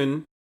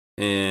soon.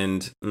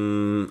 And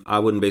I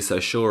wouldn't be so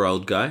sure,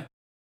 old guy.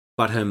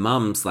 But her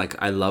mum's like,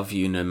 I love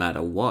you no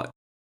matter what.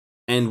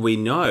 And we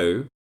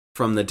know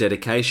from the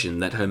dedication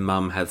that her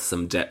mum has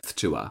some depth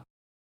to her,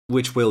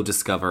 which we'll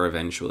discover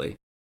eventually.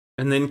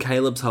 And then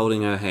Caleb's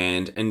holding her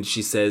hand and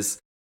she says,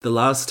 the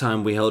last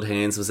time we held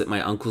hands was at my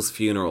uncle's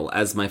funeral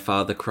as my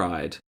father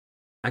cried.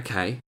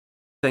 Okay.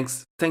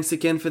 Thanks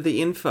again for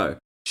the info.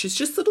 She's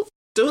just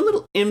doing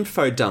little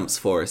info dumps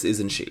for us,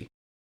 isn't she?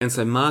 And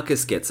so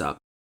Marcus gets up.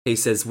 He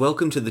says,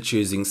 welcome to the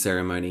choosing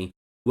ceremony.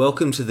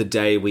 Welcome to the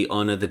day we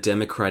honour the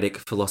democratic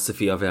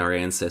philosophy of our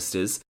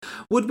ancestors.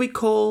 Would we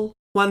call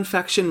one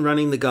faction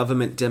running the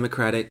government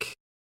democratic?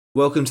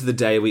 Welcome to the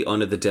day we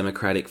honour the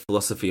democratic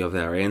philosophy of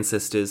our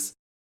ancestors,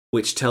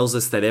 which tells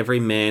us that every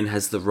man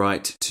has the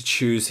right to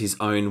choose his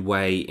own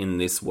way in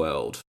this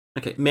world.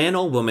 Okay, man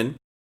or woman,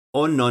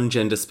 or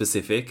non-gender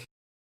specific.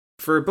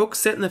 For a book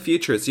set in the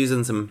future, it's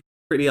using some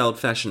pretty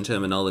old-fashioned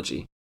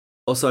terminology.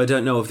 Also, I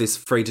don't know if this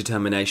free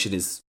determination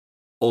is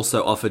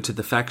also offered to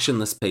the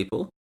factionless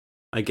people.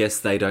 I guess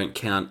they don't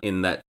count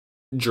in that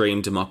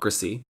dream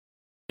democracy.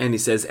 And he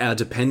says, our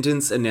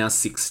dependents are now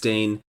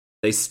 16.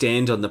 They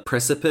stand on the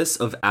precipice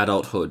of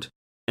adulthood,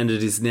 and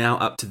it is now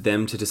up to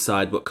them to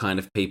decide what kind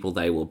of people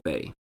they will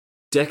be.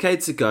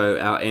 Decades ago,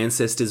 our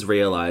ancestors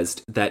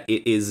realized that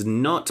it is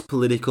not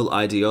political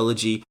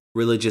ideology,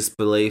 religious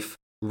belief,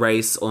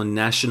 race, or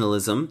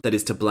nationalism that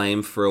is to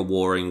blame for a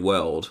warring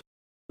world.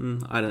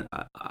 I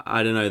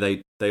don't know,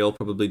 they all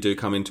probably do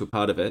come into a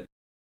part of it.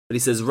 But he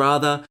says,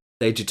 rather,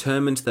 they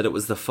determined that it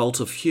was the fault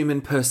of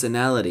human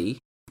personality,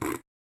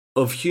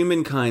 of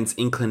humankind's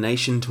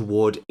inclination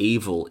toward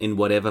evil in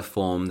whatever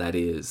form that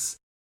is.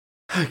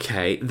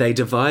 Okay, they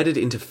divided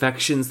into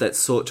factions that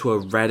sought to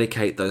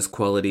eradicate those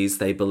qualities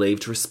they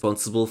believed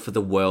responsible for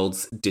the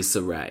world's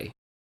disarray.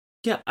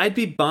 Yeah, I'd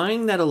be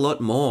buying that a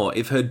lot more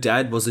if her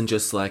dad wasn't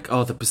just like,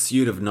 oh, the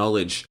pursuit of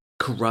knowledge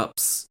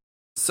corrupts.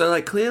 So,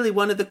 like, clearly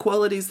one of the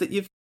qualities that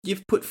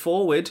you've put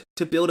forward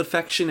to build a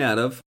faction out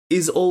of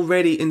is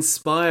already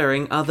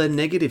inspiring other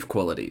negative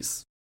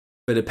qualities.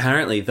 But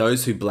apparently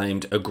those who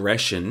blamed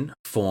aggression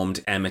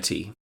formed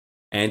amity.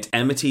 And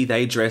amity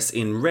they dress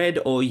in red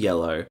or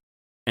yellow.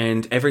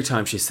 And every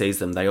time she sees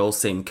them, they all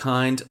seem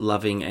kind,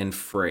 loving, and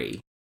free.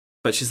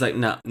 But she's like,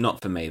 nah,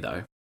 not for me,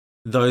 though.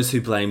 Those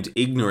who blamed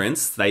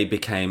ignorance, they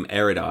became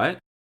erudite.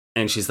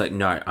 And she's like,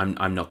 no,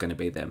 I'm not going to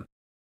be them.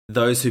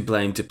 Those who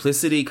blamed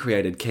duplicity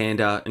created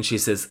candor. And she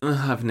says,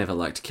 I've never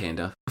liked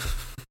candor.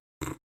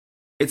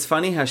 It's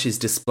funny how she's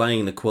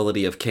displaying the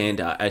quality of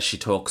candor as she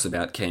talks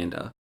about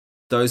candor.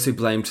 Those who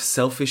blamed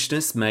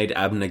selfishness made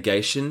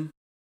abnegation.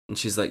 And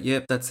she's like,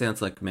 yep, that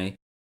sounds like me.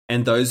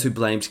 And those who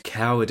blamed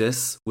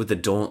cowardice were the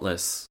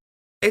dauntless.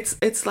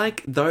 It's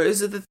like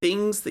those are the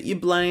things that you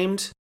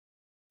blamed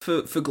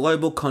for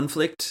global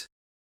conflict.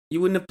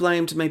 You wouldn't have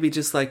blamed maybe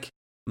just like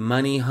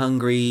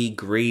money-hungry,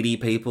 greedy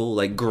people.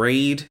 Like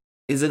greed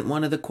isn't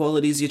one of the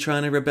qualities you're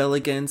trying to rebel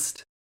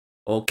against.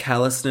 Or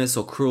callousness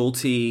or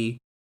cruelty.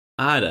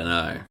 I don't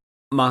know.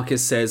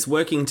 Marcus says,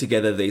 working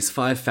together, these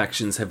 5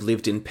 factions have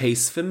lived in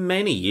peace for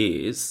many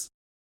years,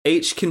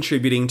 each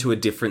contributing to a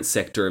different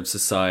sector of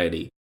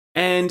society.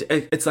 And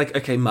it's like,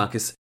 okay,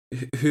 Marcus,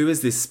 who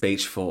is this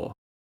speech for?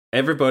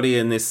 Everybody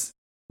in this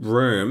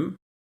room,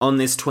 on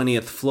this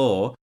 20th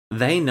floor,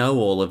 they know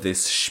all of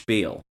this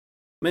spiel.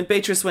 I mean,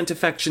 Beatrice went to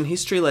faction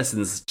history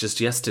lessons just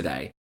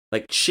yesterday.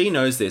 Like, she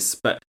knows this,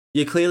 but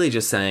you're clearly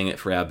just saying it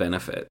for our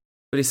benefit.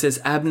 But he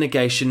says,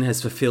 abnegation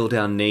has fulfilled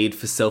our need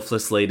for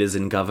selfless leaders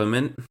in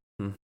government.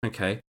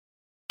 Okay.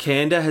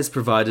 Candor has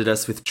provided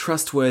us with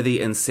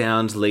trustworthy and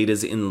sound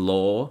leaders in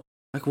law.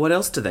 Like, what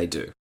else do they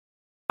do?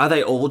 Are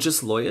they all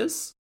just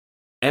lawyers?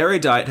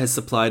 Erudite has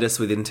supplied us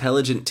with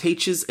intelligent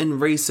teachers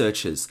and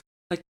researchers.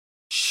 Like,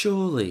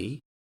 surely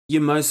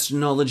your most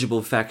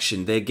knowledgeable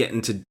faction, they're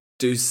getting to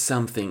do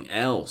something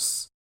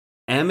else.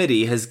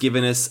 Amity has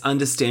given us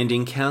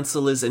understanding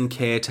counselors and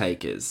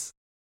caretakers.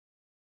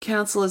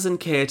 Counselors and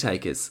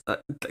caretakers.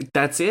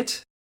 That's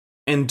it?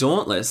 And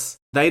Dauntless,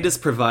 they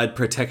just provide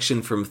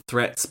protection from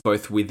threats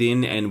both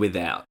within and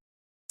without.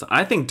 So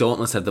I think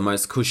Dauntless have the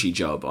most cushy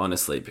job,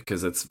 honestly,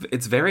 because it's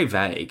very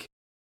vague.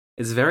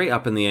 It's very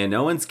up in the air.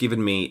 No one's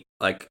given me,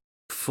 like,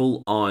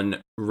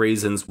 full-on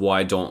reasons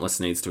why Dauntless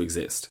needs to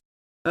exist.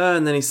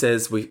 And then he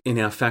says, in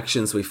our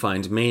factions we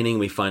find meaning,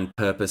 we find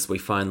purpose, we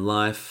find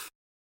life.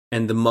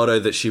 And the motto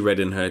that she read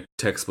in her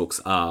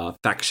textbooks are,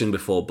 faction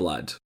before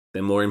blood.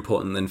 They're more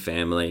important than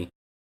family.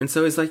 And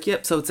so he's like,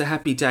 yep, so it's a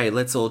happy day.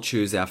 Let's all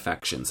choose our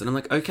factions. And I'm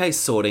like, okay,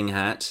 Sorting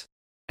Hat.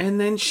 And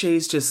then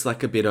she's just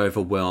like a bit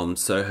overwhelmed.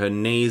 So her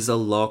knees are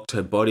locked,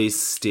 her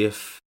body's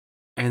stiff.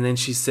 And then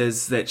she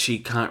says that she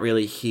can't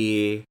really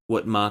hear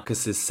what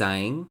Marcus is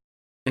saying.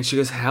 And she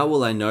goes, how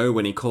will I know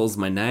when he calls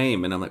my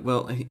name? And I'm like,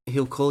 well,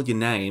 he'll call your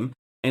name.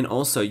 And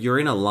also, you're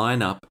in a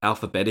lineup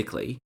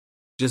alphabetically.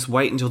 Just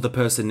wait until the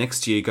person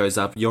next to you goes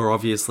up. You're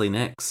obviously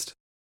next.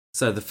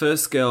 So the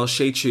first girl,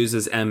 she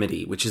chooses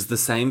Amity, which is the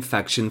same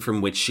faction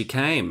from which she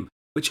came,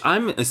 which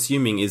I'm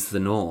assuming is the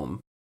norm.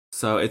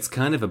 So it's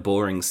kind of a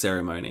boring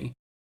ceremony.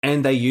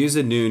 And they use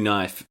a new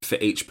knife for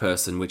each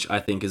person, which I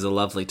think is a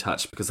lovely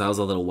touch because I was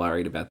a little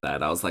worried about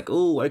that. I was like,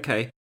 oh,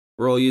 okay,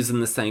 we're all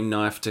using the same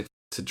knife to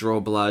draw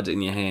blood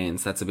in your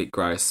hands. That's a bit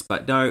gross.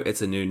 But no,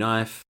 it's a new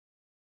knife.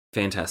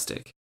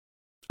 Fantastic.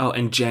 Oh,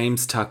 and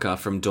James Tucker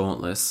from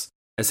Dauntless,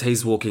 as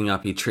he's walking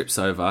up, he trips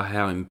over.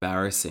 How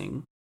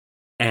embarrassing.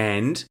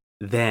 And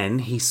then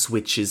he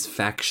switches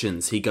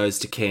factions. He goes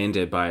to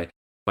Candor by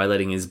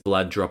letting his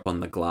blood drop on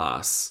the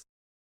glass.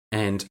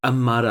 And a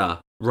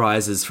mutter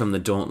rises from the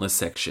Dauntless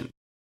section.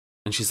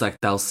 And she's like,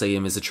 they'll see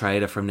him as a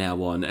traitor from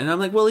now on. And I'm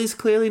like, well, he's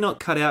clearly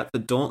not cut out for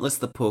Dauntless,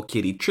 the poor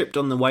kid. He tripped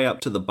on the way up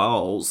to the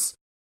bowls.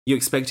 You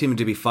expect him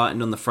to be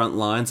fighting on the front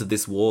lines of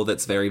this war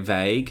that's very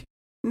vague?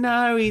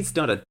 No, he's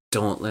not a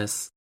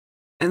Dauntless.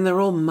 And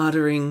they're all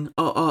muttering,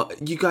 oh,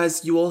 you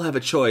guys, you all have a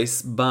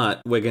choice,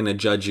 but we're going to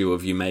judge you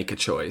if you make a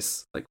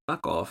choice. Like,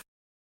 fuck off.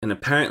 And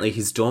apparently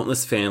his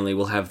Dauntless family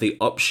will have the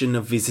option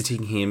of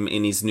visiting him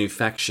in his new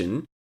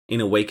faction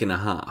in a week and a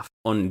half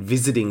on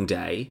visiting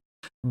day,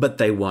 but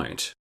they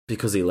won't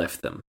because he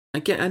left them.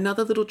 Again,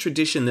 another little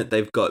tradition that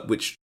they've got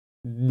which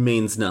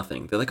means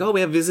nothing. They're like, oh, we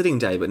have visiting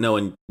day, but no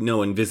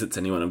one visits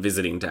anyone on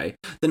visiting day.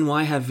 Then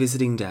why have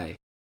visiting day?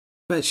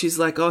 But she's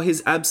like, oh,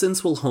 his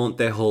absence will haunt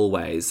their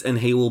hallways, and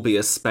he will be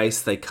a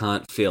space they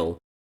can't fill.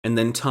 And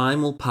then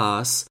time will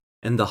pass,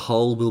 and the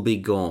hole will be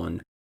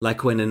gone,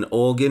 like when an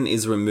organ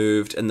is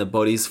removed and the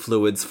body's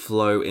fluids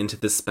flow into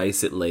the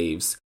space it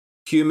leaves.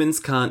 Humans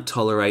can't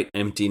tolerate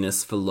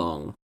emptiness for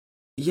long.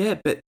 Yeah,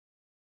 but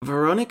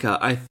Veronica,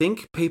 I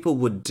think people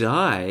would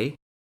die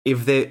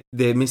if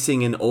they're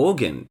missing an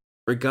organ,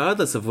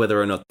 regardless of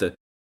whether or not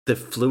the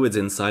fluids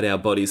inside our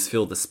bodies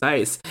fill the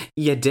space.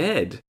 You're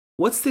dead.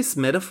 What's this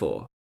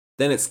metaphor?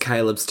 Then it's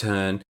Caleb's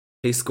turn.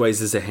 He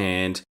squeezes a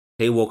hand.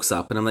 He walks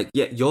up and I'm like,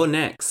 yeah, you're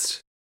next.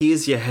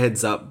 Here's your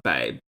heads up,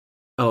 babe.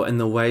 Oh, and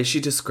the way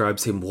she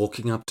describes him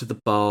walking up to the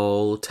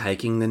bowl,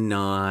 taking the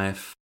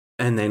knife,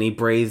 and then he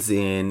breathes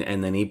in,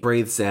 and then he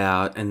breathes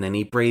out, and then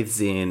he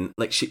breathes in.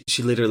 Like she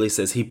literally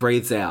says he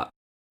breathes out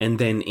and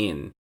then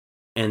in.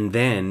 And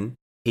then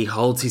he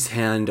holds his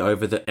hand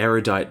over the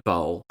erudite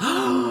bowl.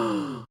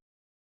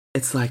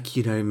 It's like,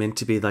 meant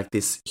to be like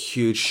this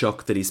huge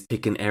shock that he's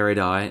picking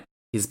erudite.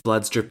 His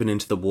blood's dripping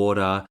into the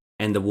water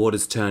and the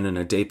water's turning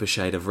a deeper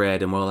shade of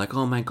red. And we're like,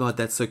 oh my God,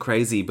 that's so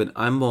crazy. But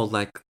I'm more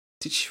like,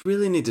 did she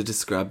really need to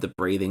describe the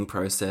breathing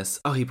process?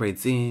 Oh, he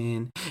breathes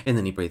in and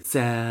then he breathes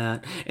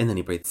out and then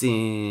he breathes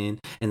in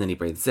and then he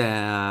breathes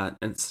out.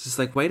 And it's just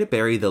like, way to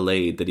bury the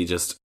lead that he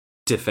just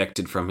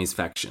defected from his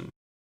faction.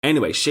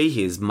 Anyway, she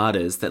hears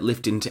mutters that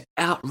lift into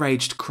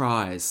outraged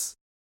cries.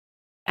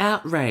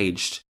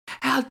 outraged.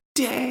 How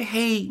dare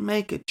he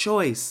make a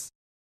choice?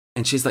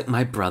 And she's like,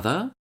 my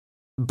brother?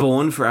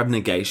 Born for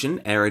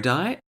abnegation,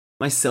 erudite?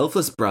 My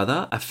selfless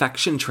brother? A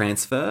faction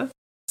transfer?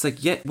 It's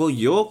like, yeah, well,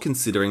 you're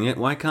considering it.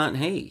 Why can't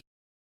he?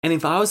 And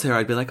if I was her,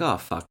 I'd be like, oh,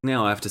 fuck,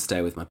 now I have to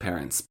stay with my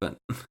parents. But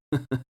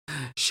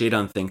she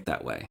don't think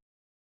that way.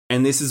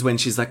 And this is when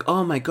she's like,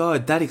 oh my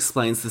God, that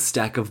explains the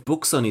stack of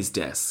books on his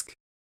desk.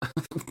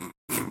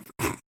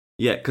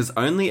 Yeah, because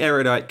only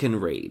erudite can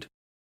read.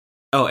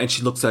 Oh, and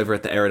she looks over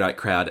at the erudite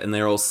crowd and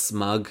they're all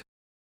smug.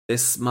 They're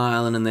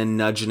smiling and they're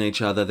nudging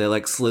each other. They're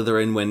like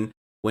Slytherin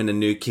when a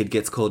new kid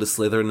gets called a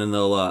Slytherin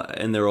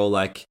and they're all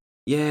like,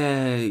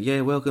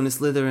 yeah, welcome to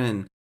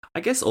Slytherin.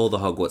 I guess all the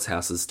Hogwarts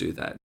houses do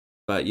that.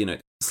 But, you know,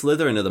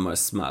 Slytherin are the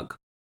most smug.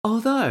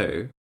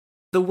 Although,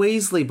 the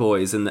Weasley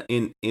boys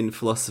in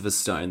Philosopher's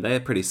Stone, they're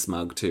pretty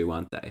smug too,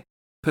 aren't they?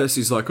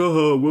 Percy's like,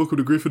 oh, welcome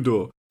to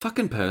Gryffindor.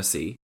 Fucking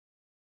Percy.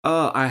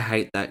 Oh, I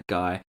hate that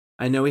guy.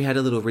 I know he had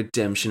a little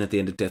redemption at the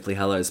end of Deathly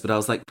Hallows, but I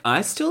was like,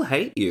 I still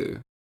hate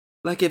you.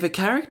 Like, if a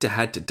character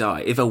had to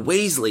die, if a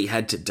Weasley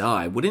had to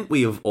die, wouldn't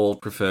we have all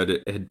preferred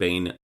it had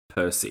been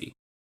Percy?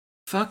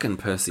 Fucking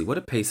Percy, what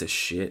a piece of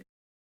shit.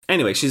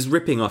 Anyway, she's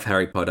ripping off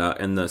Harry Potter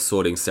and the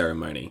sorting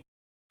ceremony.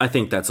 I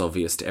think that's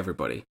obvious to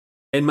everybody.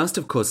 It must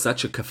have caused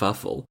such a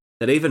kerfuffle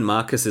that even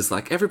Marcus is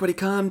like, everybody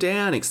calm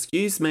down,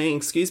 excuse me,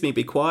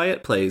 be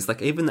quiet, please.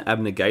 Like, even the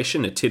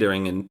abnegation are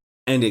tittering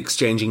and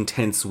exchanging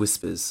tense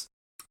whispers.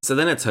 So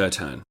then it's her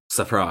turn.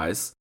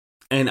 Surprise.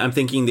 And I'm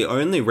thinking the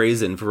only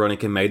reason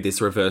Veronica made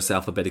this reverse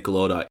alphabetical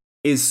order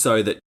is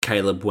so that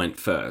Caleb went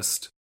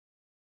first.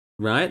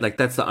 Right? Like,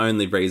 that's the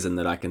only reason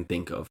that I can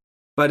think of.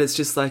 But it's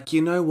just like,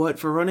 you know what,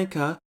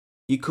 Veronica?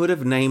 You could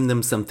have named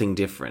them something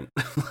different.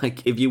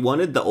 Like, if you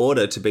wanted the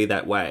order to be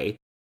that way,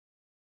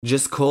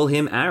 just call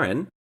him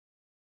Aaron,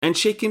 and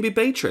she can be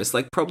Beatrice,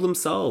 like, problem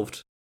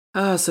solved.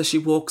 So she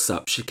walks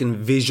up. She can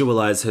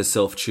visualize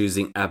herself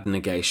choosing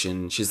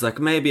abnegation. She's like,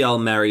 maybe I'll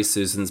marry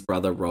Susan's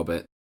brother,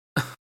 Robert.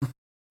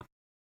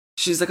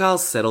 She's like, I'll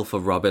settle for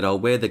Robert. I'll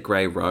wear the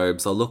grey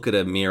robes. I'll look at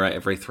a mirror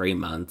every 3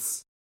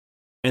 months.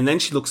 And then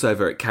she looks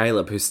over at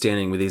Caleb, who's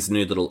standing with his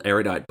new little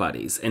erudite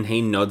buddies, and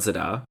he nods at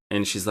her,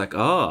 and she's like,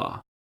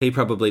 oh, he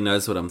probably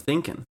knows what I'm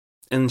thinking.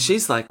 And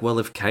she's like, well,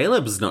 if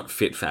Caleb's not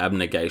fit for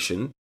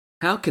abnegation,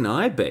 how can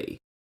I be?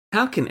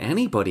 How can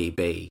anybody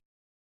be?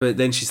 But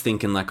then she's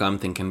thinking like I'm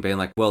thinking, being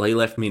like, well, he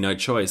left me no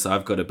choice.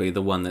 I've got to be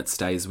the one that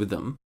stays with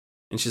them.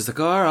 And she's like,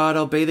 all right,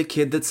 I'll be the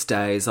kid that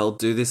stays. I'll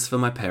do this for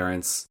my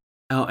parents.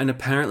 Oh, and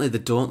apparently the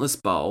Dauntless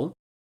Bowl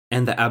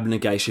and the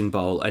Abnegation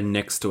Bowl are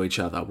next to each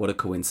other. What a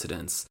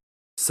coincidence.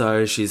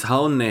 So she's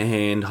holding their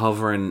hand,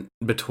 hovering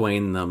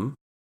between them,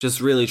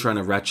 just really trying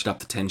to ratchet up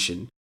the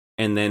tension.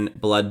 And then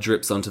blood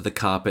drips onto the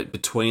carpet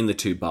between the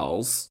two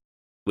bowls,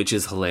 which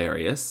is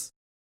hilarious.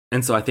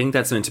 And so I think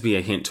that's meant to be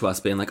a hint to us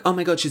being like, oh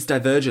my God, she's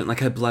divergent,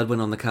 like her blood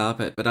went on the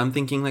carpet. But I'm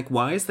thinking like,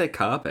 why is there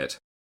carpet?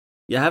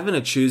 You're having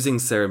a choosing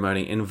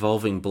ceremony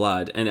involving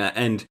blood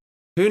and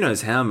who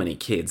knows how many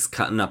kids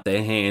cutting up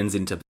their hands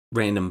into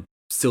random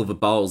silver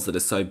bowls that are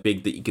so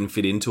big that you can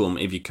fit into them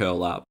if you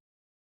curl up.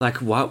 Like,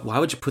 why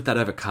would you put that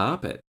over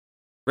carpet?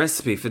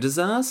 Recipe for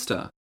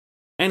disaster.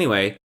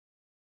 Anyway,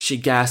 she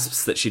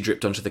gasps that she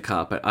dripped onto the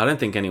carpet. I don't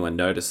think anyone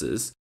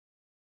notices.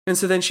 And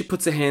so then she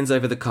puts her hands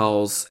over the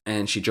coals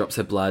and she drops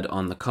her blood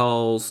on the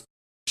coals.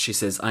 She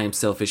says, I am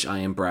selfish, I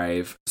am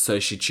brave. So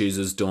she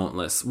chooses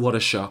Dauntless. What a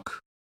shock.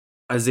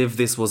 As if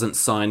this wasn't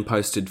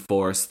signposted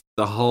for us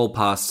the whole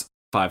past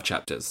 5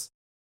 chapters.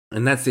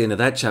 And that's the end of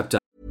that chapter.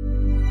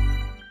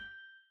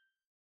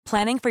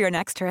 Planning for your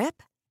next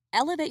trip?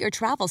 Elevate your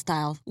travel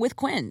style with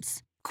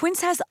Quince.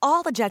 Quince has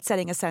all the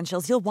jet-setting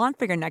essentials you'll want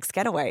for your next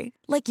getaway,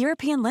 like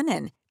European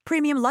linen,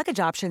 premium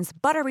luggage options,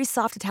 buttery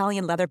soft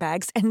Italian leather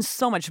bags, and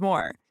so much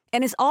more.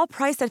 And is all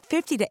priced at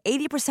 50 to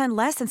 80%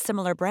 less than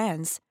similar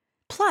brands.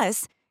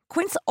 Plus,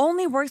 Quince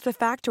only works with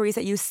factories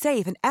that use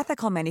safe and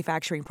ethical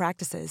manufacturing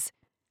practices.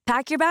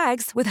 Pack your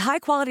bags with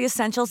high-quality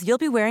essentials you'll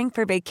be wearing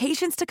for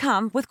vacations to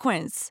come with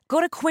Quince.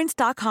 Go to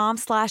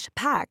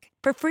quince.com/pack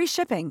for free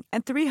shipping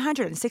and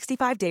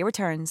 365-day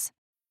returns.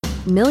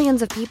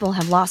 Millions of people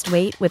have lost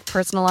weight with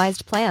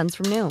personalized plans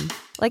from Noom.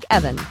 Like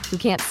Evan, who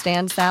can't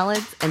stand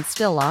salads and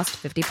still lost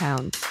 50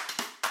 pounds.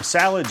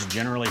 Salads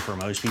generally for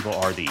most people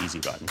are the easy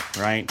button,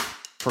 right?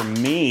 For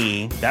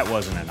me, that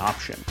wasn't an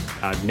option.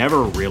 I never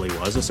really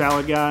was a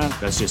salad guy.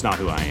 That's just not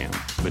who I am.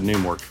 But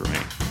Noom worked for me.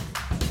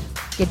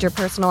 Get your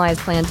personalized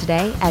plan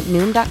today at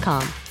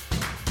Noom.com.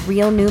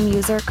 Real Noom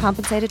user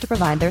compensated to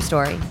provide their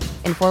story.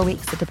 In 4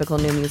 weeks, the typical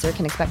Noom user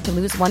can expect to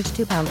lose 1 to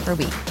 2 pounds per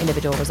week.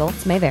 Individual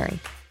results may vary.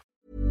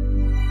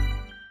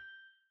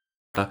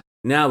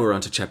 Now we're on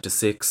to chapter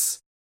 6,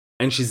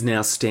 and she's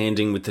now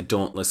standing with the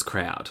Dauntless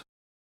crowd.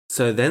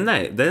 So then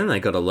they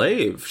gotta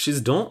leave. She's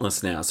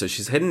Dauntless now, so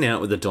she's heading out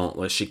with the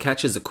Dauntless. She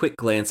catches a quick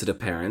glance at her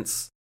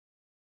parents,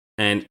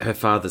 and her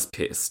father's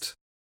pissed.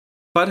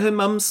 But her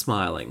mum's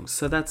smiling,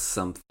 so that's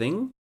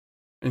something.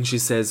 And she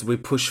says, we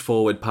push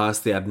forward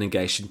past the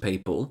abnegation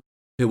people,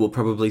 who will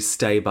probably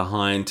stay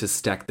behind to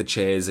stack the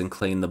chairs and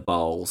clean the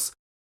bowls.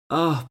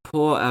 Oh,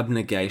 poor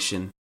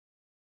abnegation.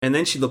 And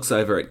then she looks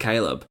over at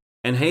Caleb,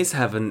 and he's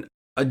having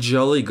a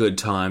jolly good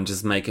time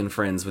just making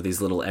friends with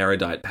his little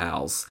erudite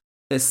pals.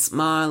 They're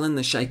smiling,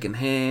 they're shaking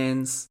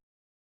hands.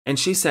 And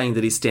she's saying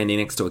that he's standing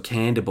next to a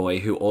Kanda boy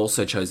who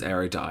also chose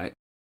erudite.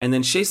 And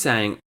then she's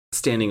saying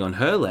standing on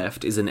her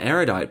left is an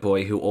erudite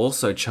boy who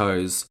also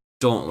chose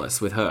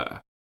Dauntless with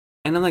her.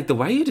 And I'm like, the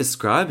way you're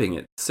describing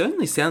it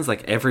certainly sounds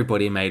like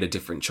everybody made a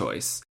different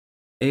choice.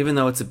 Even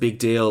though it's a big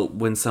deal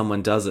when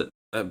someone does it,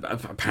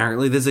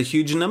 apparently there's a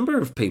huge number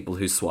of people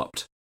who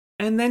swapped.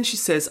 And then she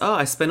says,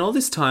 I spent all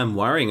this time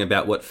worrying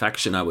about what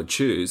faction I would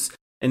choose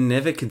and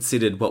never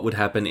considered what would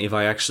happen if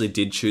I actually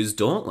did choose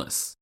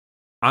Dauntless.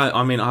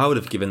 I mean, I would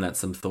have given that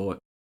some thought.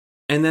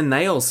 And then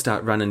they all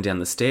start running down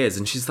the stairs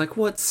and she's like,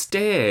 what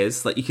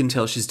stairs? Like, you can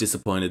tell she's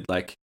disappointed.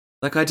 Like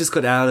I just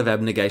got out of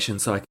abnegation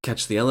so I could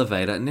catch the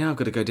elevator. Now I've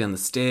got to go down the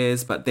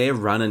stairs. But they're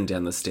running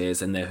down the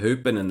stairs and they're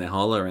hooping and they're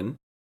hollering.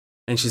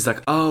 And she's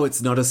like,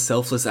 it's not a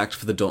selfless act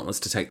for the Dauntless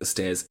to take the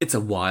stairs. It's a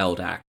wild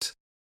act.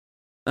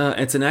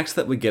 It's an act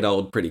that would get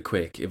old pretty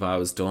quick. If I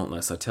was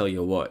Dauntless, I tell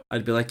you what.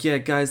 I'd be like, yeah,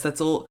 guys,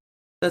 that's all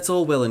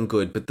well and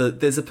good, but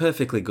there's a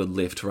perfectly good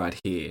lift right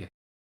here.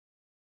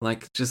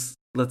 Like,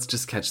 let's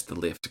just catch the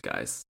lift,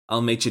 guys.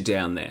 I'll meet you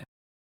down there.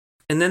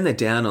 And then they're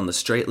down on the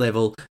street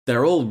level.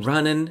 They're all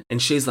running,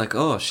 and she's like,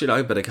 oh, shit,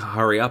 I better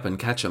hurry up and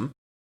catch them.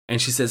 And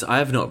she says, I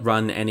have not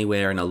run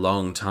anywhere in a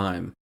long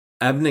time.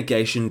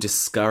 Abnegation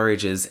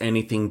discourages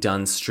anything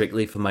done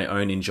strictly for my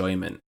own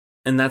enjoyment.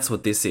 And that's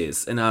what this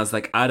is. And I was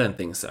like, I don't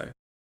think so.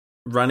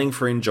 Running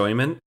for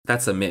enjoyment?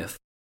 That's a myth.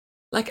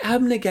 Like,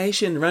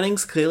 abnegation,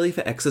 running's clearly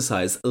for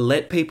exercise.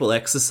 Let people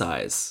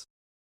exercise.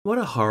 What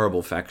a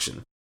horrible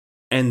faction.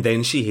 And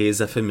then she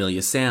hears a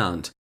familiar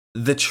sound.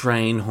 The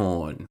train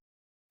horn.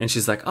 And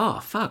she's like,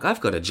 oh, fuck,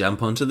 I've got to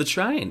jump onto the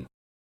train.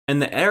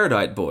 And the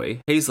erudite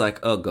boy, he's like,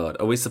 oh, God,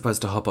 are we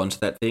supposed to hop onto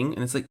that thing?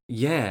 And it's like,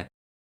 yeah.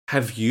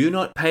 Have you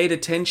not paid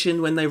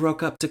attention when they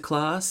rock up to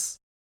class?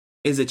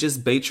 Is it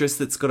just Beatrice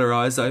that's got her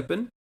eyes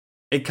open?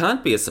 It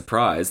can't be a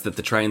surprise that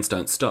the trains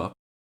don't stop.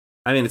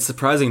 I mean, it's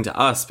surprising to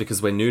us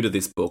because we're new to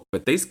this book,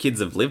 but these kids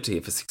have lived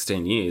here for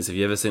 16 years. Have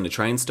you ever seen a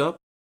train stop?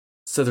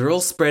 So they're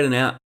all spreading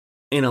out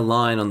in a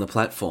line on the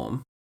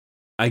platform.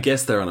 I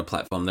guess they're on a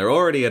platform. They're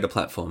already at a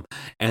platform.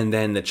 And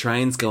then the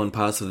train's going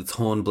past with its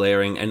horn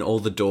blaring and all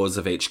the doors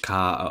of each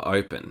car are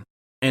open.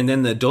 And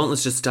then the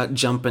Dauntless just start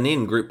jumping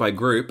in group by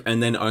group,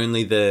 and then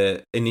only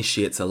the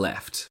initiates are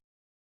left.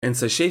 And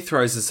so she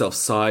throws herself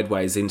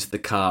sideways into the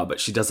car,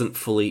 but she doesn't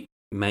fully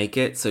make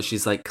it, so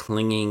she's like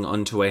clinging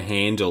onto a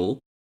handle,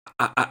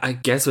 I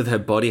guess with her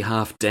body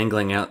half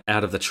dangling out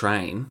of the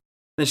train.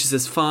 Then she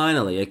says,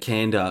 finally, a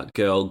Kanda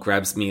girl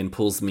grabs me and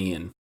pulls me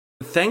in.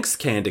 Thanks,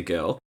 Kanda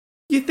girl.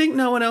 You think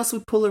no one else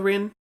would pull her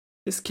in?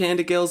 This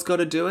Kanda girl's got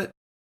to do it.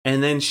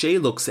 And then she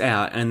looks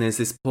out and there's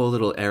this poor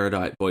little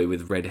erudite boy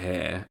with red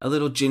hair, a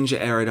little ginger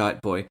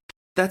erudite boy.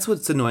 That's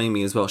what's annoying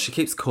me as well. She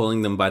keeps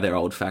calling them by their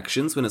old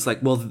factions when it's like,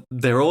 well,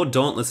 they're all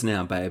Dauntless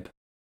now, babe.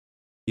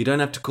 You don't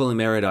have to call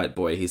him erudite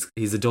boy.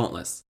 He's a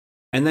Dauntless.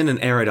 And then an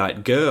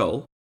erudite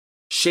girl,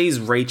 she's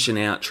reaching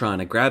out trying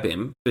to grab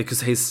him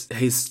because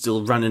he's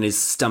still running his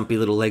stumpy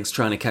little legs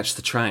trying to catch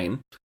the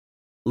train.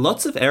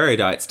 Lots of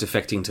erudites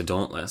defecting to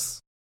Dauntless.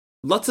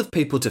 Lots of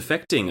people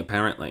defecting,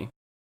 apparently.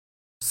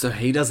 So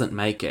he doesn't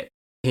make it.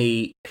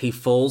 He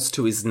falls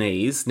to his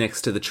knees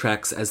next to the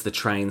tracks as the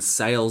train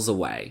sails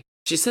away.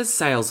 She says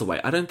sails away.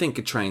 I don't think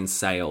a train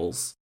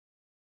sails.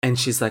 And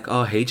she's like,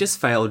 oh, he just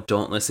failed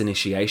Dauntless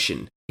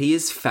initiation. He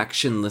is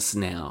factionless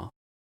now.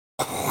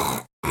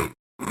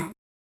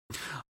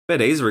 Bet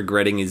he's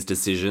regretting his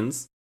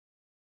decisions.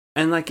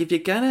 And like, if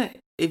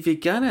you're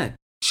gonna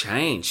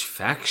change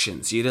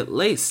factions, you'd at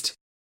least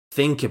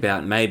think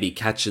about maybe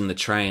catching the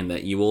train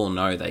that you all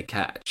know they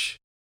catch.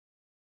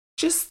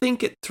 Just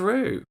think it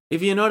through.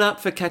 If you're not up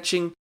for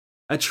catching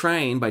a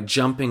train by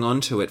jumping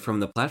onto it from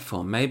the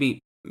platform,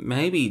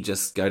 maybe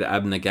just go to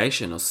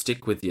abnegation or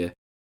stick with your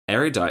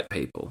erudite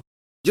people.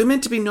 You're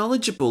meant to be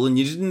knowledgeable and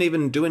you didn't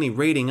even do any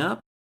reading up.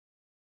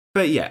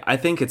 But yeah, I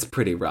think it's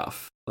pretty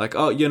rough. Like,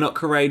 oh, you're not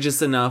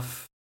courageous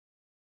enough.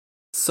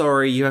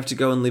 Sorry, you have to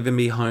go and live and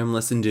be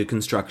homeless and do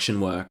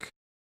construction work.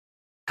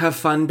 Have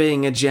fun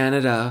being a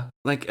janitor.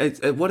 Like,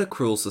 what a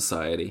cruel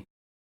society.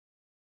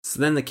 So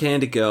then the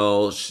Kanda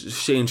girl,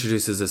 she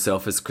introduces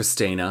herself as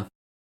Christina.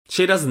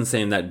 She doesn't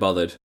seem that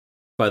bothered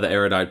by the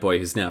erudite boy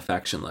who's now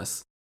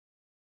factionless.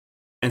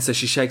 And so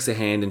she shakes her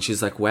hand and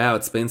she's like, wow,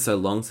 it's been so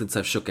long since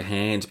I've shook a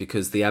hand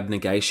because the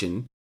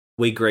abnegation,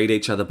 we greet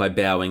each other by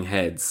bowing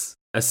heads,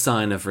 a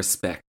sign of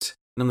respect.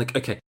 And I'm like,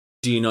 okay,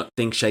 do you not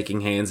think shaking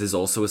hands is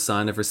also a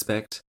sign of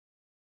respect?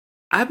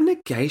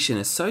 Abnegation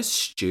is so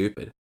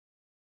stupid.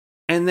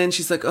 And then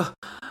she's like, oh,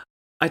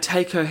 I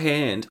take her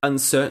hand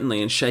uncertainly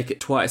and shake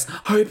it twice,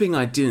 hoping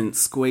I didn't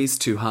squeeze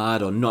too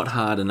hard or not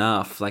hard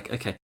enough. Like,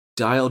 okay,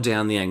 dial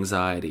down the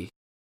anxiety.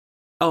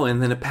 Oh,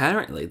 and then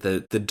apparently the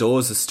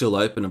doors are still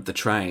open of the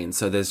train,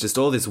 so there's just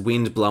all this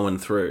wind blowing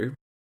through.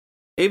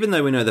 Even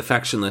though we know the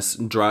factionless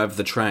drive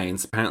the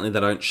trains, apparently they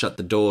don't shut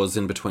the doors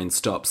in between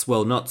stops.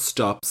 Well, not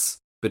stops,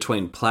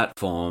 between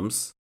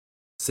platforms.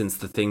 since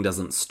the thing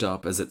doesn't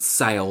stop as it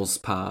sails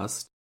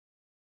past.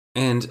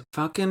 And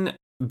fucking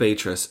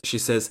Beatrice, she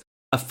says,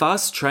 a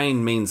fast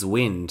train means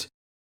wind.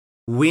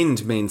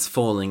 Wind means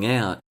falling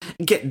out.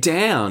 Get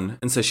down!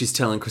 And so she's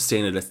telling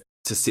Christina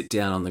to sit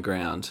down on the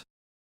ground.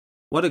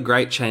 What a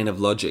great chain of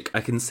logic.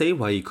 I can see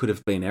why you could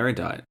have been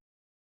erudite.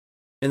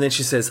 And then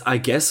she says, I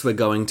guess we're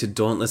going to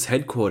Dauntless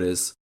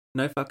headquarters.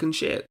 No fucking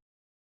shit.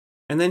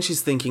 And then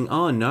she's thinking,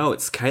 oh no,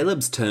 it's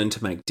Caleb's turn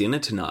to make dinner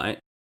tonight.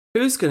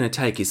 Who's going to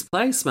take his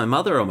place, my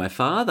mother or my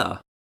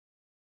father?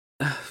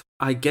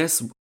 I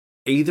guess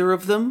either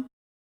of them?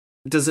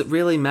 Does it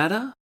really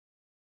matter?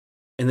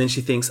 And then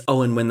she thinks,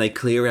 oh, and when they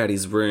clear out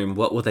his room,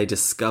 what will they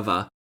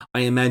discover?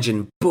 I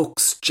imagine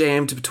books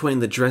jammed between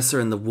the dresser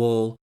and the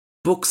wall,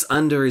 books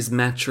under his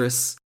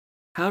mattress.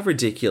 How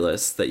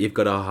ridiculous that you've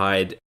got to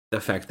hide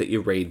the fact that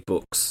you read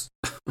books.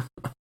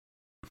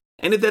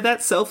 And if they're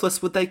that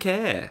selfless, would they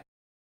care?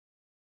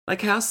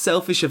 Like, how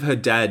selfish of her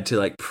dad to,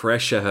 like,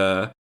 pressure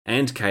her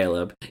and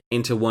Caleb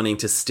into wanting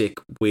to stick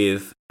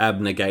with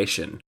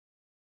abnegation.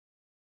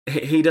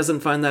 He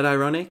doesn't find that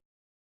ironic?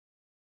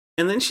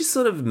 And then she's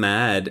sort of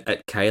mad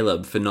at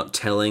Caleb for not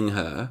telling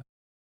her.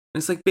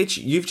 And it's like,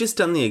 bitch, you've just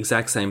done the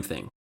exact same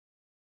thing.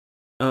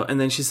 Oh, and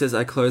then she says,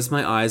 I close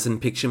my eyes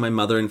and picture my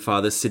mother and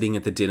father sitting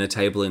at the dinner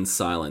table in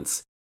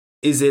silence.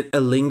 Is it a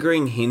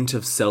lingering hint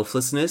of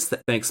selflessness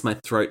that makes my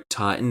throat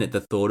tighten at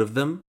the thought of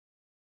them?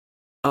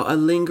 Oh, a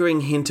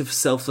lingering hint of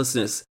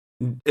selflessness.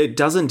 It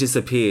doesn't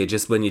disappear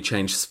just when you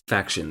change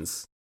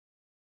factions.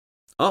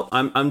 Oh,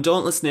 I'm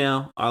dauntless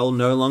now. I'll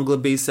no longer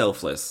be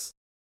selfless.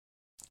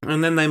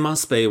 And then they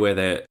must be where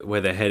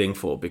they're heading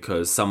for,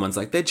 because someone's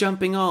like, they're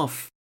jumping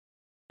off.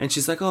 And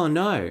she's like, oh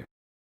no.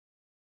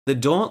 The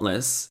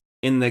Dauntless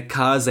in the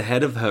cars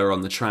ahead of her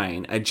on the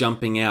train are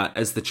jumping out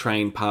as the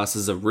train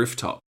passes a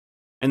rooftop.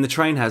 And the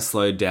train has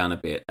slowed down a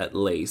bit, at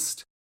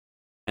least.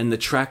 And the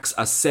tracks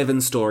are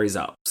 7 stories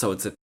up, so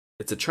it's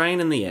a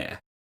train in the air.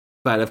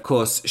 But of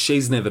course,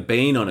 she's never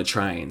been on a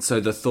train, so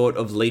the thought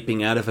of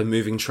leaping out of a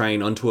moving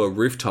train onto a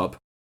rooftop,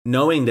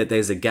 knowing that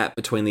there's a gap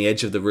between the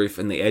edge of the roof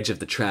and the edge of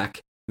the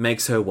track,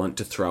 makes her want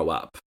to throw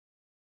up.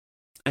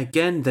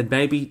 Again, then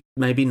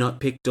maybe not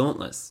pick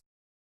Dauntless.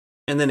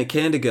 And then a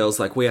Kanda girl's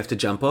like, we have to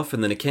jump off,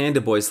 and then a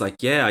Kanda boy's like,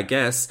 yeah, I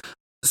guess.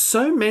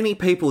 So many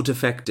people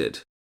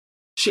defected.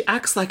 She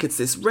acts like it's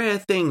this rare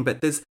thing,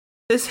 but there's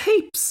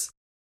heaps.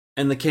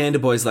 And the Kanda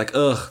boy's like,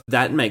 ugh,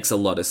 that makes a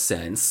lot of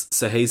sense.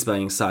 So he's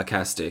being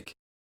sarcastic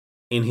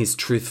in his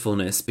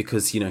truthfulness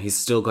because, you know, he's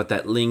still got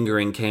that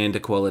lingering Kanda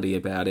quality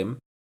about him.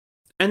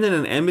 And then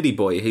an Amity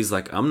boy, he's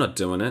like, I'm not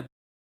doing it.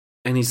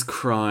 And he's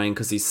crying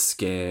because he's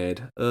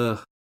scared.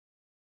 Ugh.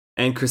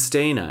 And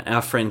Christina,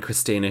 our friend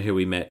Christina who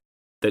we met,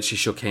 that she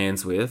shook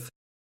hands with,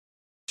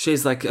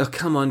 she's like, oh,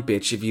 come on,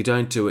 bitch, if you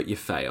don't do it, you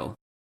fail.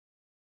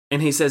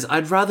 And he says,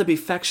 I'd rather be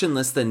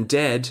factionless than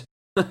dead.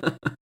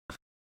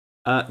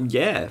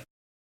 Yeah.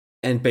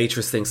 And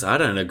Beatrice thinks, I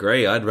don't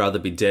agree. I'd rather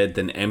be dead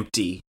than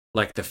empty,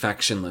 like the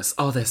factionless.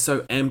 Oh, they're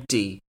so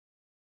empty.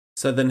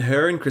 So then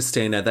her and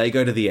Christina, they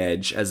go to the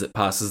edge as it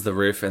passes the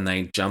roof and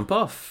they jump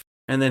off.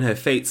 And then her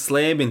feet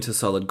slam into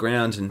solid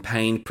ground and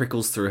pain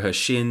prickles through her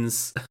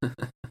shins.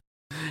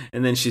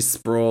 And then she's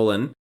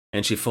sprawling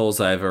and she falls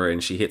over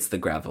and she hits the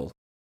gravel.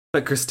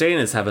 But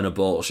Christina's having a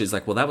ball. She's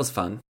like, well, that was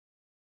fun.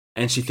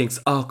 And she thinks,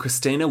 oh,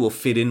 Christina will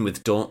fit in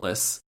with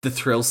Dauntless, the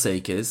thrill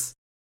seekers.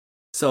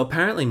 So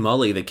apparently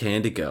Molly, the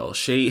Kanda girl,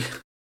 she's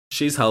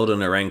holding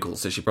her ankle,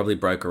 so she probably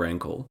broke her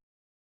ankle.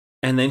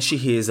 And then she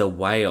hears a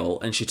wail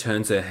and she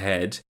turns her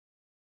head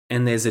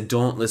and there's a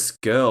Dauntless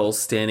girl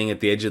standing at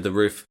the edge of the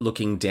roof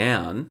looking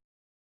down.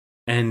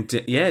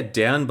 And yeah,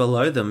 down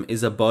below them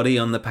is a body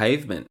on the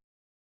pavement.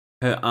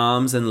 Her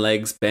arms and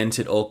legs bent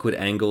at awkward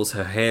angles,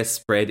 her hair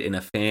spread in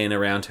a fan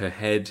around her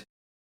head.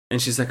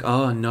 And she's like,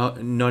 oh,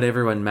 not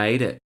everyone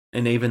made it.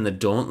 And even the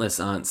Dauntless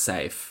aren't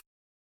safe.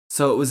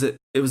 So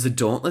it was a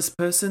Dauntless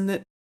person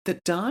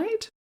that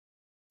died?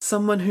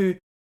 Someone who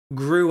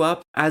grew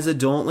up as a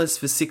Dauntless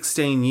for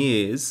 16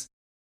 years.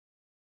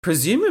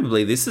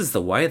 Presumably this is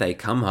the way they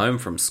come home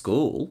from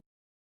school.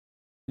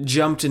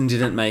 Jumped and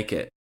didn't make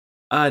it.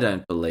 I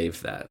don't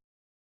believe that.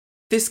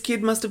 This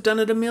kid must have done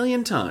it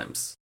 1,000,000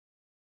 times.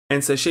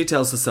 And so she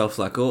tells herself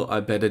like, oh, I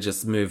better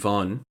just move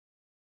on.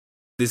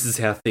 This is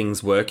how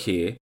things work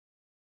here.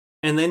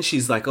 And then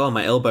she's like, oh,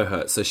 my elbow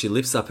hurts. So she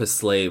lifts up her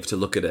sleeve to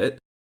look at it.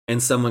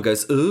 And someone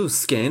goes, ooh,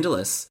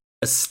 scandalous.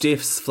 A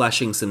stiff's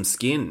flashing some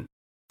skin.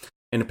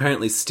 And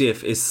apparently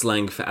stiff is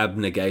slang for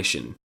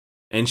abnegation.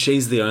 And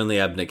she's the only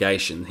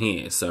abnegation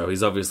here, so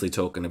he's obviously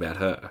talking about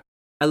her.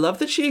 I love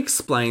that she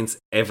explains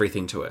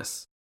everything to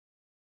us.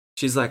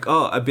 She's like,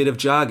 oh, a bit of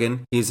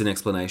jargon, here's an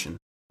explanation.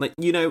 Like,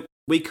 you know,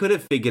 we could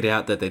have figured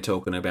out that they're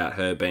talking about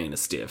her being a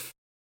stiff.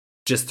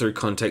 Just through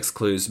context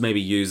clues,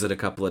 maybe use it a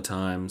couple of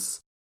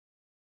times.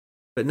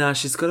 But nah,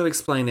 she's got to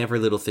explain every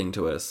little thing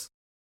to us.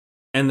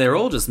 And they're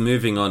all just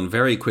moving on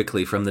very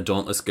quickly from the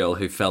Dauntless girl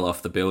who fell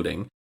off the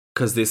building.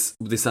 Because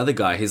this other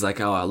guy, he's like,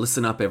 oh,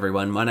 listen up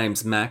everyone, my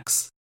name's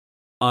Max.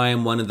 I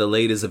am one of the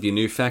leaders of your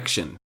new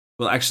faction.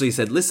 Well, actually he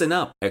said, listen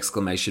up,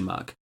 exclamation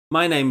mark.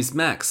 My name is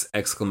Max!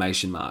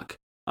 Exclamation mark.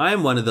 I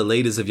am one of the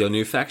leaders of your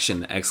new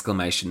faction!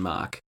 Exclamation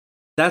mark.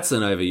 That's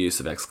an overuse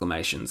of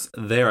exclamations.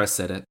 There, I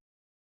said it.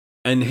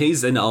 And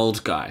he's an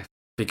old guy,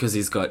 because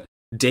he's got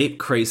deep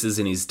creases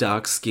in his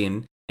dark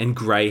skin and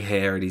grey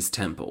hair at his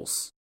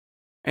temples.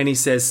 And he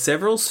says,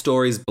 several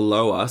stories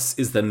below us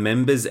is the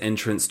members'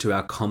 entrance to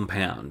our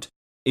compound.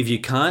 If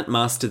you can't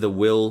master the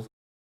will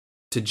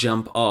to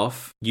jump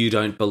off, you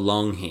don't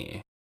belong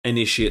here.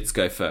 Initiates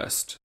go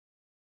first.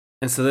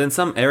 And so then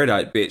some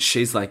erudite bitch,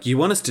 she's like, you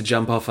want us to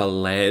jump off a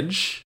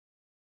ledge?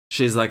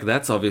 She's like,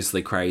 that's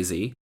obviously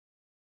crazy.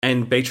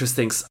 And Beatrice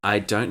thinks, I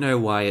don't know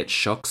why it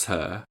shocks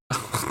her.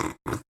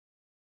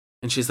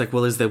 And she's like,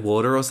 well, is there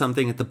water or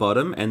something at the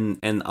bottom? And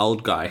the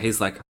old guy, he's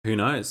like, who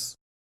knows?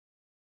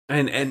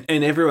 And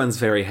everyone's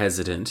very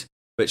hesitant,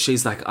 but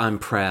she's like, I'm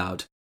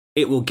proud.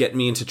 It will get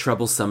me into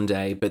trouble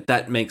someday, but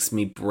that makes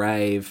me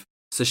brave.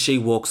 So she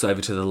walks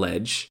over to the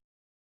ledge,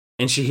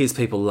 and she hears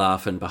people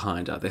laughing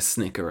behind her. They're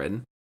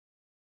snickering.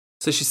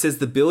 So she says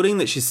the building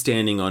that she's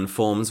standing on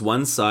forms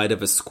one side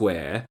of a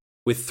square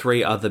with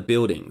 3 other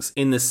buildings.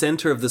 In the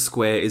center of the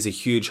square is a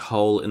huge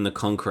hole in the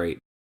concrete.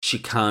 She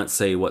can't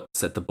see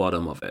what's at the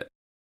bottom of it.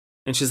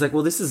 And she's like,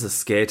 well, this is a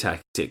scare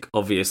tactic.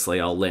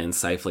 Obviously, I'll land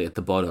safely at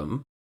the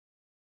bottom.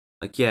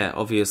 Like, yeah,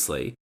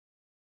 obviously.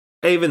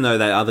 Even though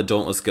that other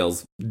Dauntless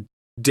girl's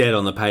dead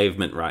on the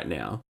pavement right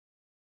now.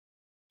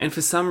 And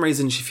for some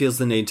reason, she feels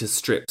the need to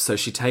strip, so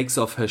she takes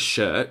off her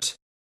shirt,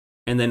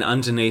 and then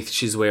underneath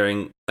she's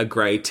wearing a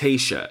grey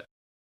t-shirt.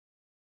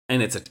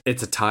 And it's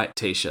a tight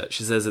t-shirt.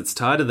 She says it's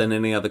tighter than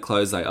any other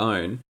clothes I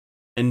own,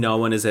 and no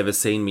one has ever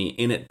seen me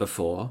in it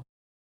before.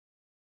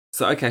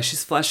 So, okay,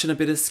 she's flashing a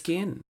bit of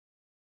skin.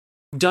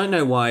 Don't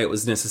know why it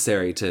was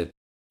necessary to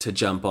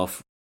jump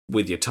off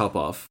with your top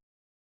off.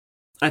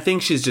 I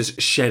think she's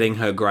just shedding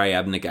her grey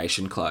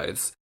abnegation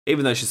clothes,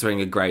 even though she's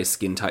wearing a grey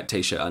skin-tight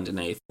t-shirt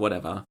underneath,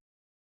 whatever.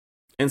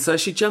 And so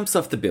she jumps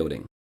off the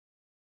building.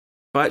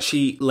 But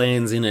she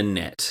lands in a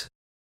net.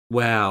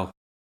 Wow.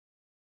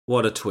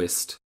 What a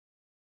twist.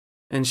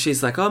 And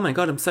she's like, oh my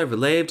God, I'm so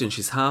relieved. And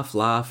she's half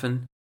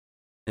laughing.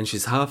 And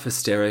she's half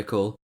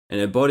hysterical. And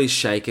her body's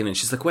shaking. And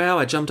she's like, wow,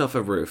 I jumped off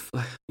a roof.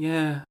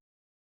 Yeah.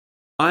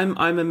 I'm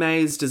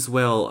amazed as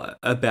well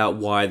about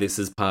why this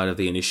is part of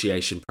the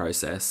initiation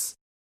process.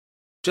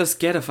 Just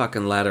get a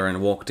fucking ladder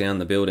and walk down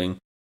the building.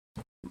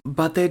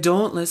 But they're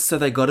dauntless, so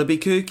they gotta be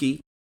kooky.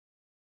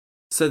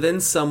 So then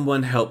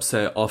someone helps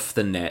her off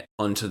the net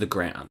onto the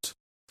ground.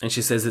 And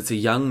she says it's a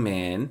young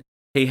man.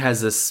 He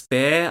has a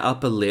spare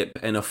upper lip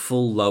and a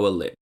full lower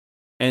lip.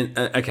 And,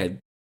 okay,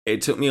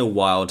 it took me a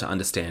while to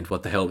understand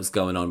what the hell was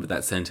going on with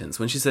that sentence.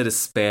 When she said a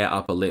spare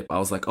upper lip, I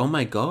was like, oh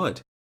my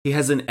God, he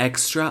has an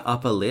extra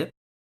upper lip?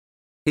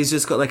 He's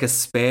just got like a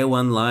spare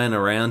one lying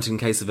around in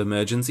case of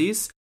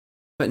emergencies?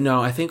 But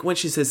no, I think when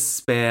she says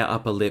spare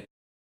upper lip,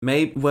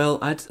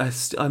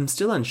 I'm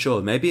still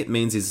unsure. Maybe it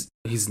means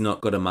he's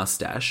not got a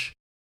mustache,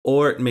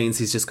 or it means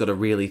he's just got a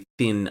really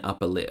thin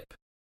upper lip.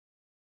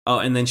 Oh,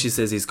 and then she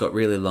says he's got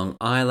really long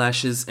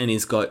eyelashes and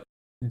he's got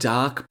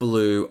dark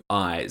blue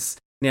eyes.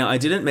 Now, I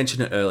didn't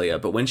mention it earlier,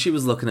 but when she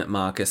was looking at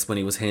Marcus when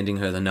he was handing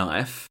her the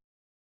knife,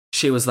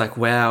 she was like,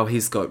 wow,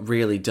 he's got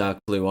really dark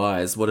blue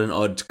eyes. What an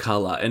odd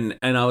colour. And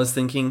I was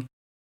thinking,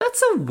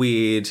 that's a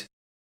weird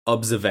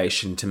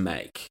observation to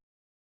make.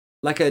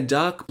 Like, a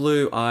dark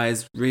blue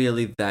eyes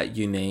really that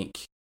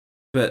unique?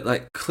 But,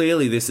 like,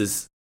 clearly this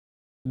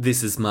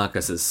is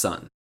Marcus's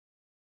son.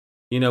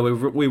 You know,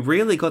 we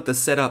really got the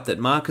setup that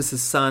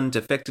Marcus's son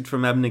defected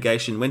from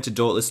Abnegation, went to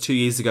Dauntless 2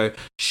 years ago.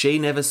 She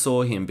never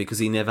saw him because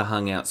he never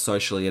hung out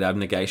socially at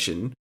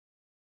Abnegation.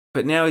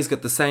 But now he's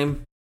got the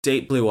same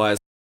deep blue eyes.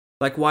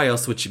 Like, why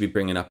else would she be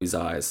bringing up his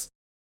eyes?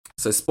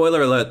 So,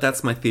 spoiler alert,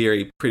 that's my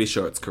theory. Pretty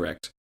sure it's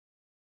correct.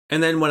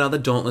 And then one other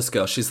Dauntless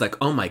girl, she's like,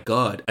 oh my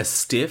God, a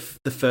stiff,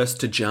 the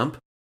first to jump?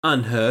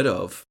 Unheard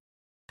of.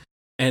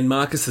 And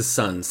Marcus's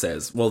son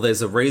says, well,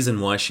 there's a reason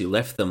why she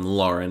left them,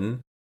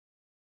 Lauren.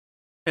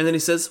 And then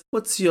he says,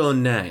 what's your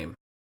name?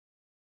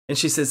 And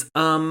she says,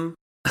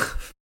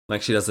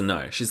 like she doesn't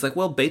know. She's like,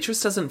 well,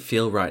 Beatrice doesn't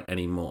feel right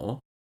anymore.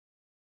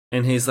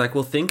 And he's like,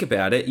 well, think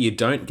about it. You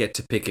don't get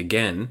to pick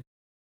again.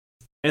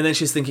 And then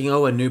she's thinking,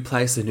 oh, a new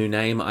place, a new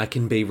name. I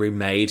can be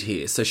remade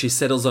here. So she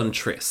settles on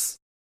Triss.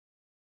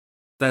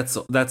 That's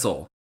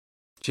all.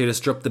 She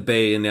just dropped the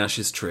B and now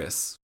she's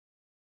Triss.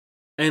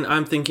 And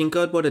I'm thinking,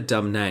 God, what a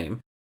dumb name.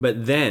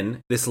 But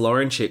then this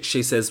Lauren chick,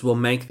 she says, we'll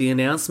make the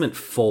announcement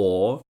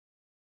for...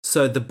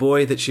 So the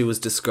boy that she was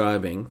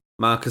describing,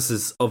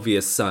 Marcus's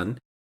obvious son,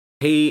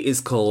 he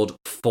is called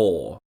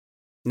 4.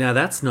 Now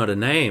that's not a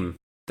name.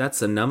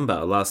 That's a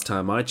number last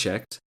time I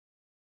checked.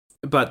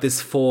 But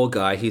this 4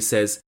 guy, he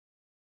says,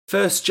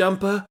 first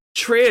jumper,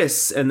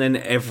 Triss. And then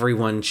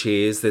everyone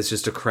cheers. There's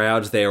just a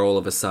crowd there all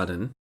of a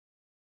sudden.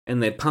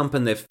 And they're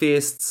pumping their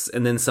fists.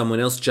 And then someone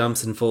else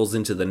jumps and falls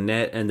into the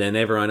net. And then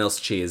everyone else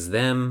cheers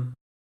them.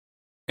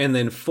 And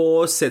then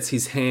 4 sets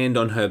his hand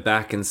on her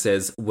back and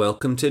says,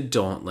 welcome to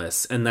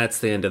Dauntless. And that's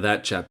the end of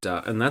that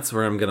chapter. And that's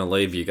where I'm going to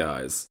leave you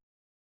guys.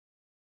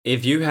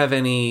 If you have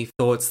any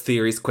thoughts,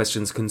 theories,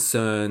 questions,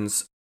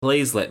 concerns,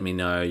 please let me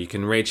know. You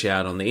can reach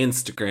out on the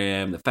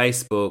Instagram, the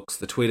Facebooks,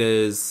 the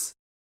Twitters,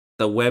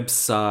 the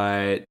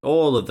website.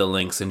 All of the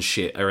links and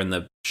shit are in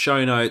the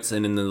show notes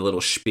and in the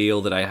little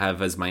spiel that I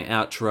have as my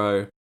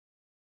outro.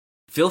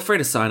 Feel free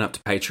to sign up to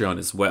Patreon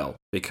as well,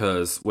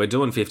 because we're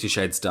doing 50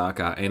 Shades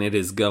Darker and it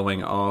is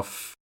going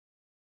off.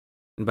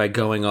 And by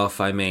going off,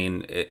 I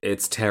mean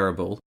it's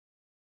terrible.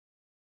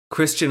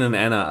 Christian and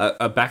Anna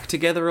are back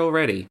together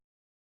already.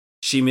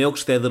 She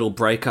milked their little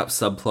breakup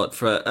subplot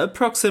for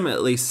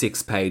approximately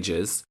 6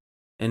 pages,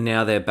 and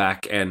now they're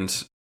back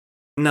and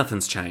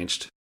nothing's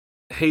changed.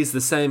 He's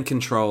the same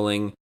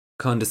controlling,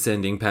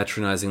 condescending,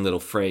 patronising little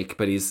freak,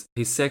 but he's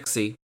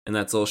sexy, and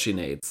that's all she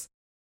needs.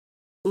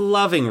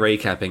 Loving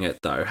recapping it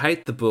though.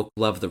 Hate the book,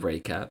 love the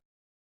recap.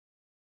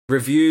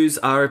 Reviews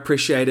are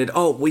appreciated.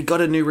 Oh, we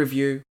got a new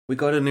review. We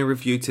got a new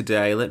review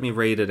today. Let me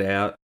read it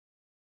out.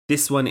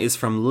 This one is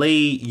from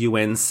Lee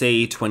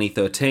UNC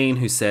 2013,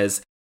 who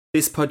says,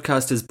 "This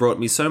podcast has brought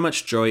me so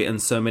much joy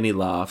and so many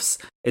laughs.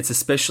 It's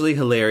especially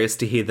hilarious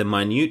to hear the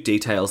minute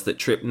details that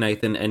trip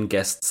Nathan and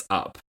guests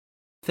up."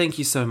 Thank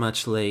you so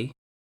much, Lee.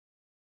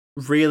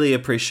 Really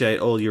appreciate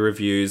all your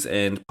reviews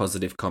and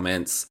positive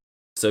comments.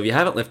 So if you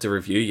haven't left a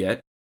review yet,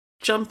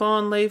 jump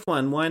on, leave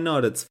one. Why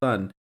not? It's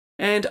fun.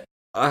 And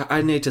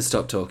I need to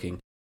stop talking.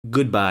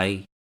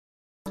 Goodbye.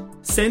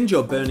 Send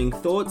your burning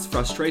thoughts,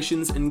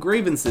 frustrations, and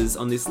grievances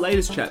on this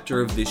latest chapter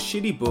of this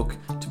shitty book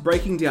to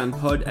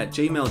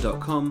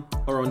breakingdownpod@gmail.com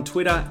or on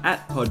Twitter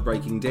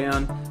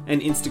 @podbreakingdown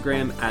and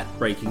Instagram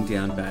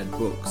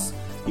 @breakingdownbadbooks.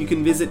 You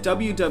can visit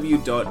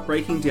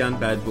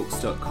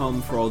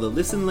www.breakingdownbadbooks.com for all the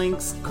listen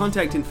links,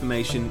 contact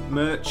information,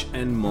 merch,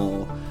 and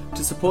more.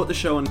 To support the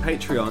show on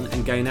Patreon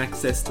and gain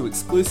access to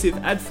exclusive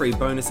ad-free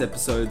bonus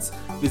episodes,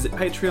 visit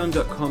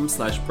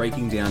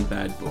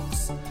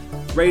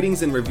patreon.com/breakingdownbadbooks.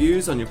 Ratings and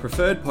reviews on your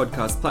preferred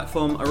podcast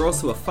platform are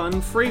also a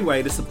fun, free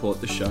way to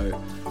support the show.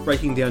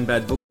 Breaking Down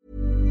Bad Books.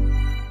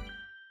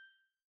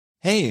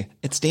 Hey,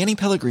 it's Danny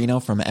Pellegrino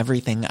from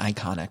Everything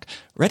Iconic.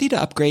 Ready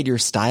to upgrade your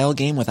style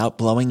game without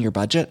blowing your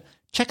budget?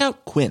 Check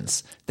out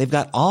Quince. They've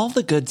got all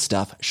the good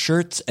stuff,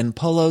 shirts and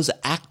polos,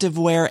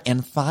 activewear,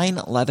 and fine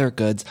leather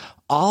goods,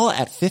 all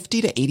at 50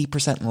 to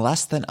 80%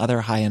 less than other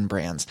high-end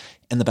brands.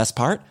 And the best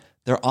part?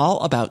 They're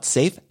all about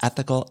safe,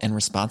 ethical, and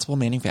responsible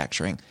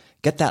manufacturing.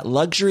 Get that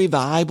luxury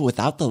vibe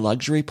without the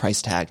luxury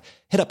price tag.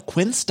 Hit up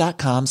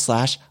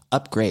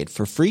quince.com/upgrade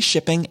for free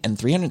shipping and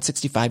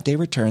 365-day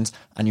returns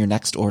on your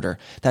next order.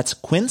 That's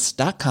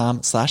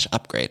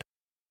quince.com/upgrade.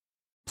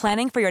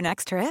 Planning for your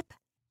next trip?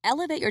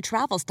 Elevate your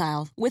travel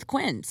style with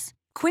Quince.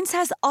 Quince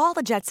has all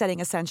the jet-setting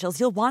essentials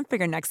you'll want for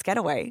your next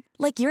getaway,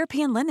 like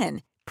European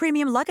linen,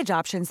 premium luggage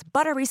options,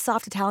 buttery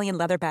soft Italian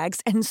leather bags,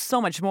 and so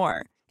much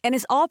more. And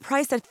is all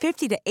priced at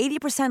 50 to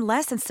 80%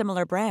 less than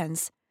similar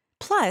brands.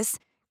 Plus,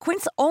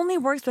 Quince only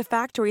works with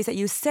factories that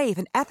use safe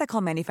and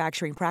ethical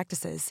manufacturing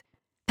practices.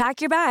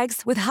 Pack your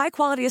bags with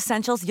high-quality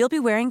essentials you'll be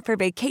wearing for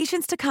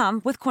vacations to come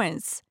with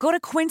Quince. Go to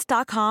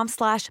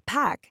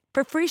quince.com/pack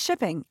for free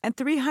shipping and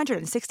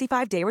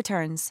 365-day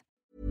returns.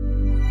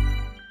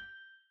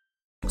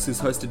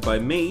 Is hosted by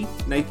me,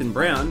 Nathan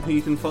Brown, who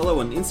you can follow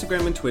on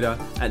Instagram and Twitter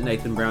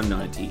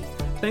 @NathanBrown90.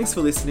 Thanks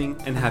for listening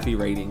and happy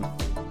reading.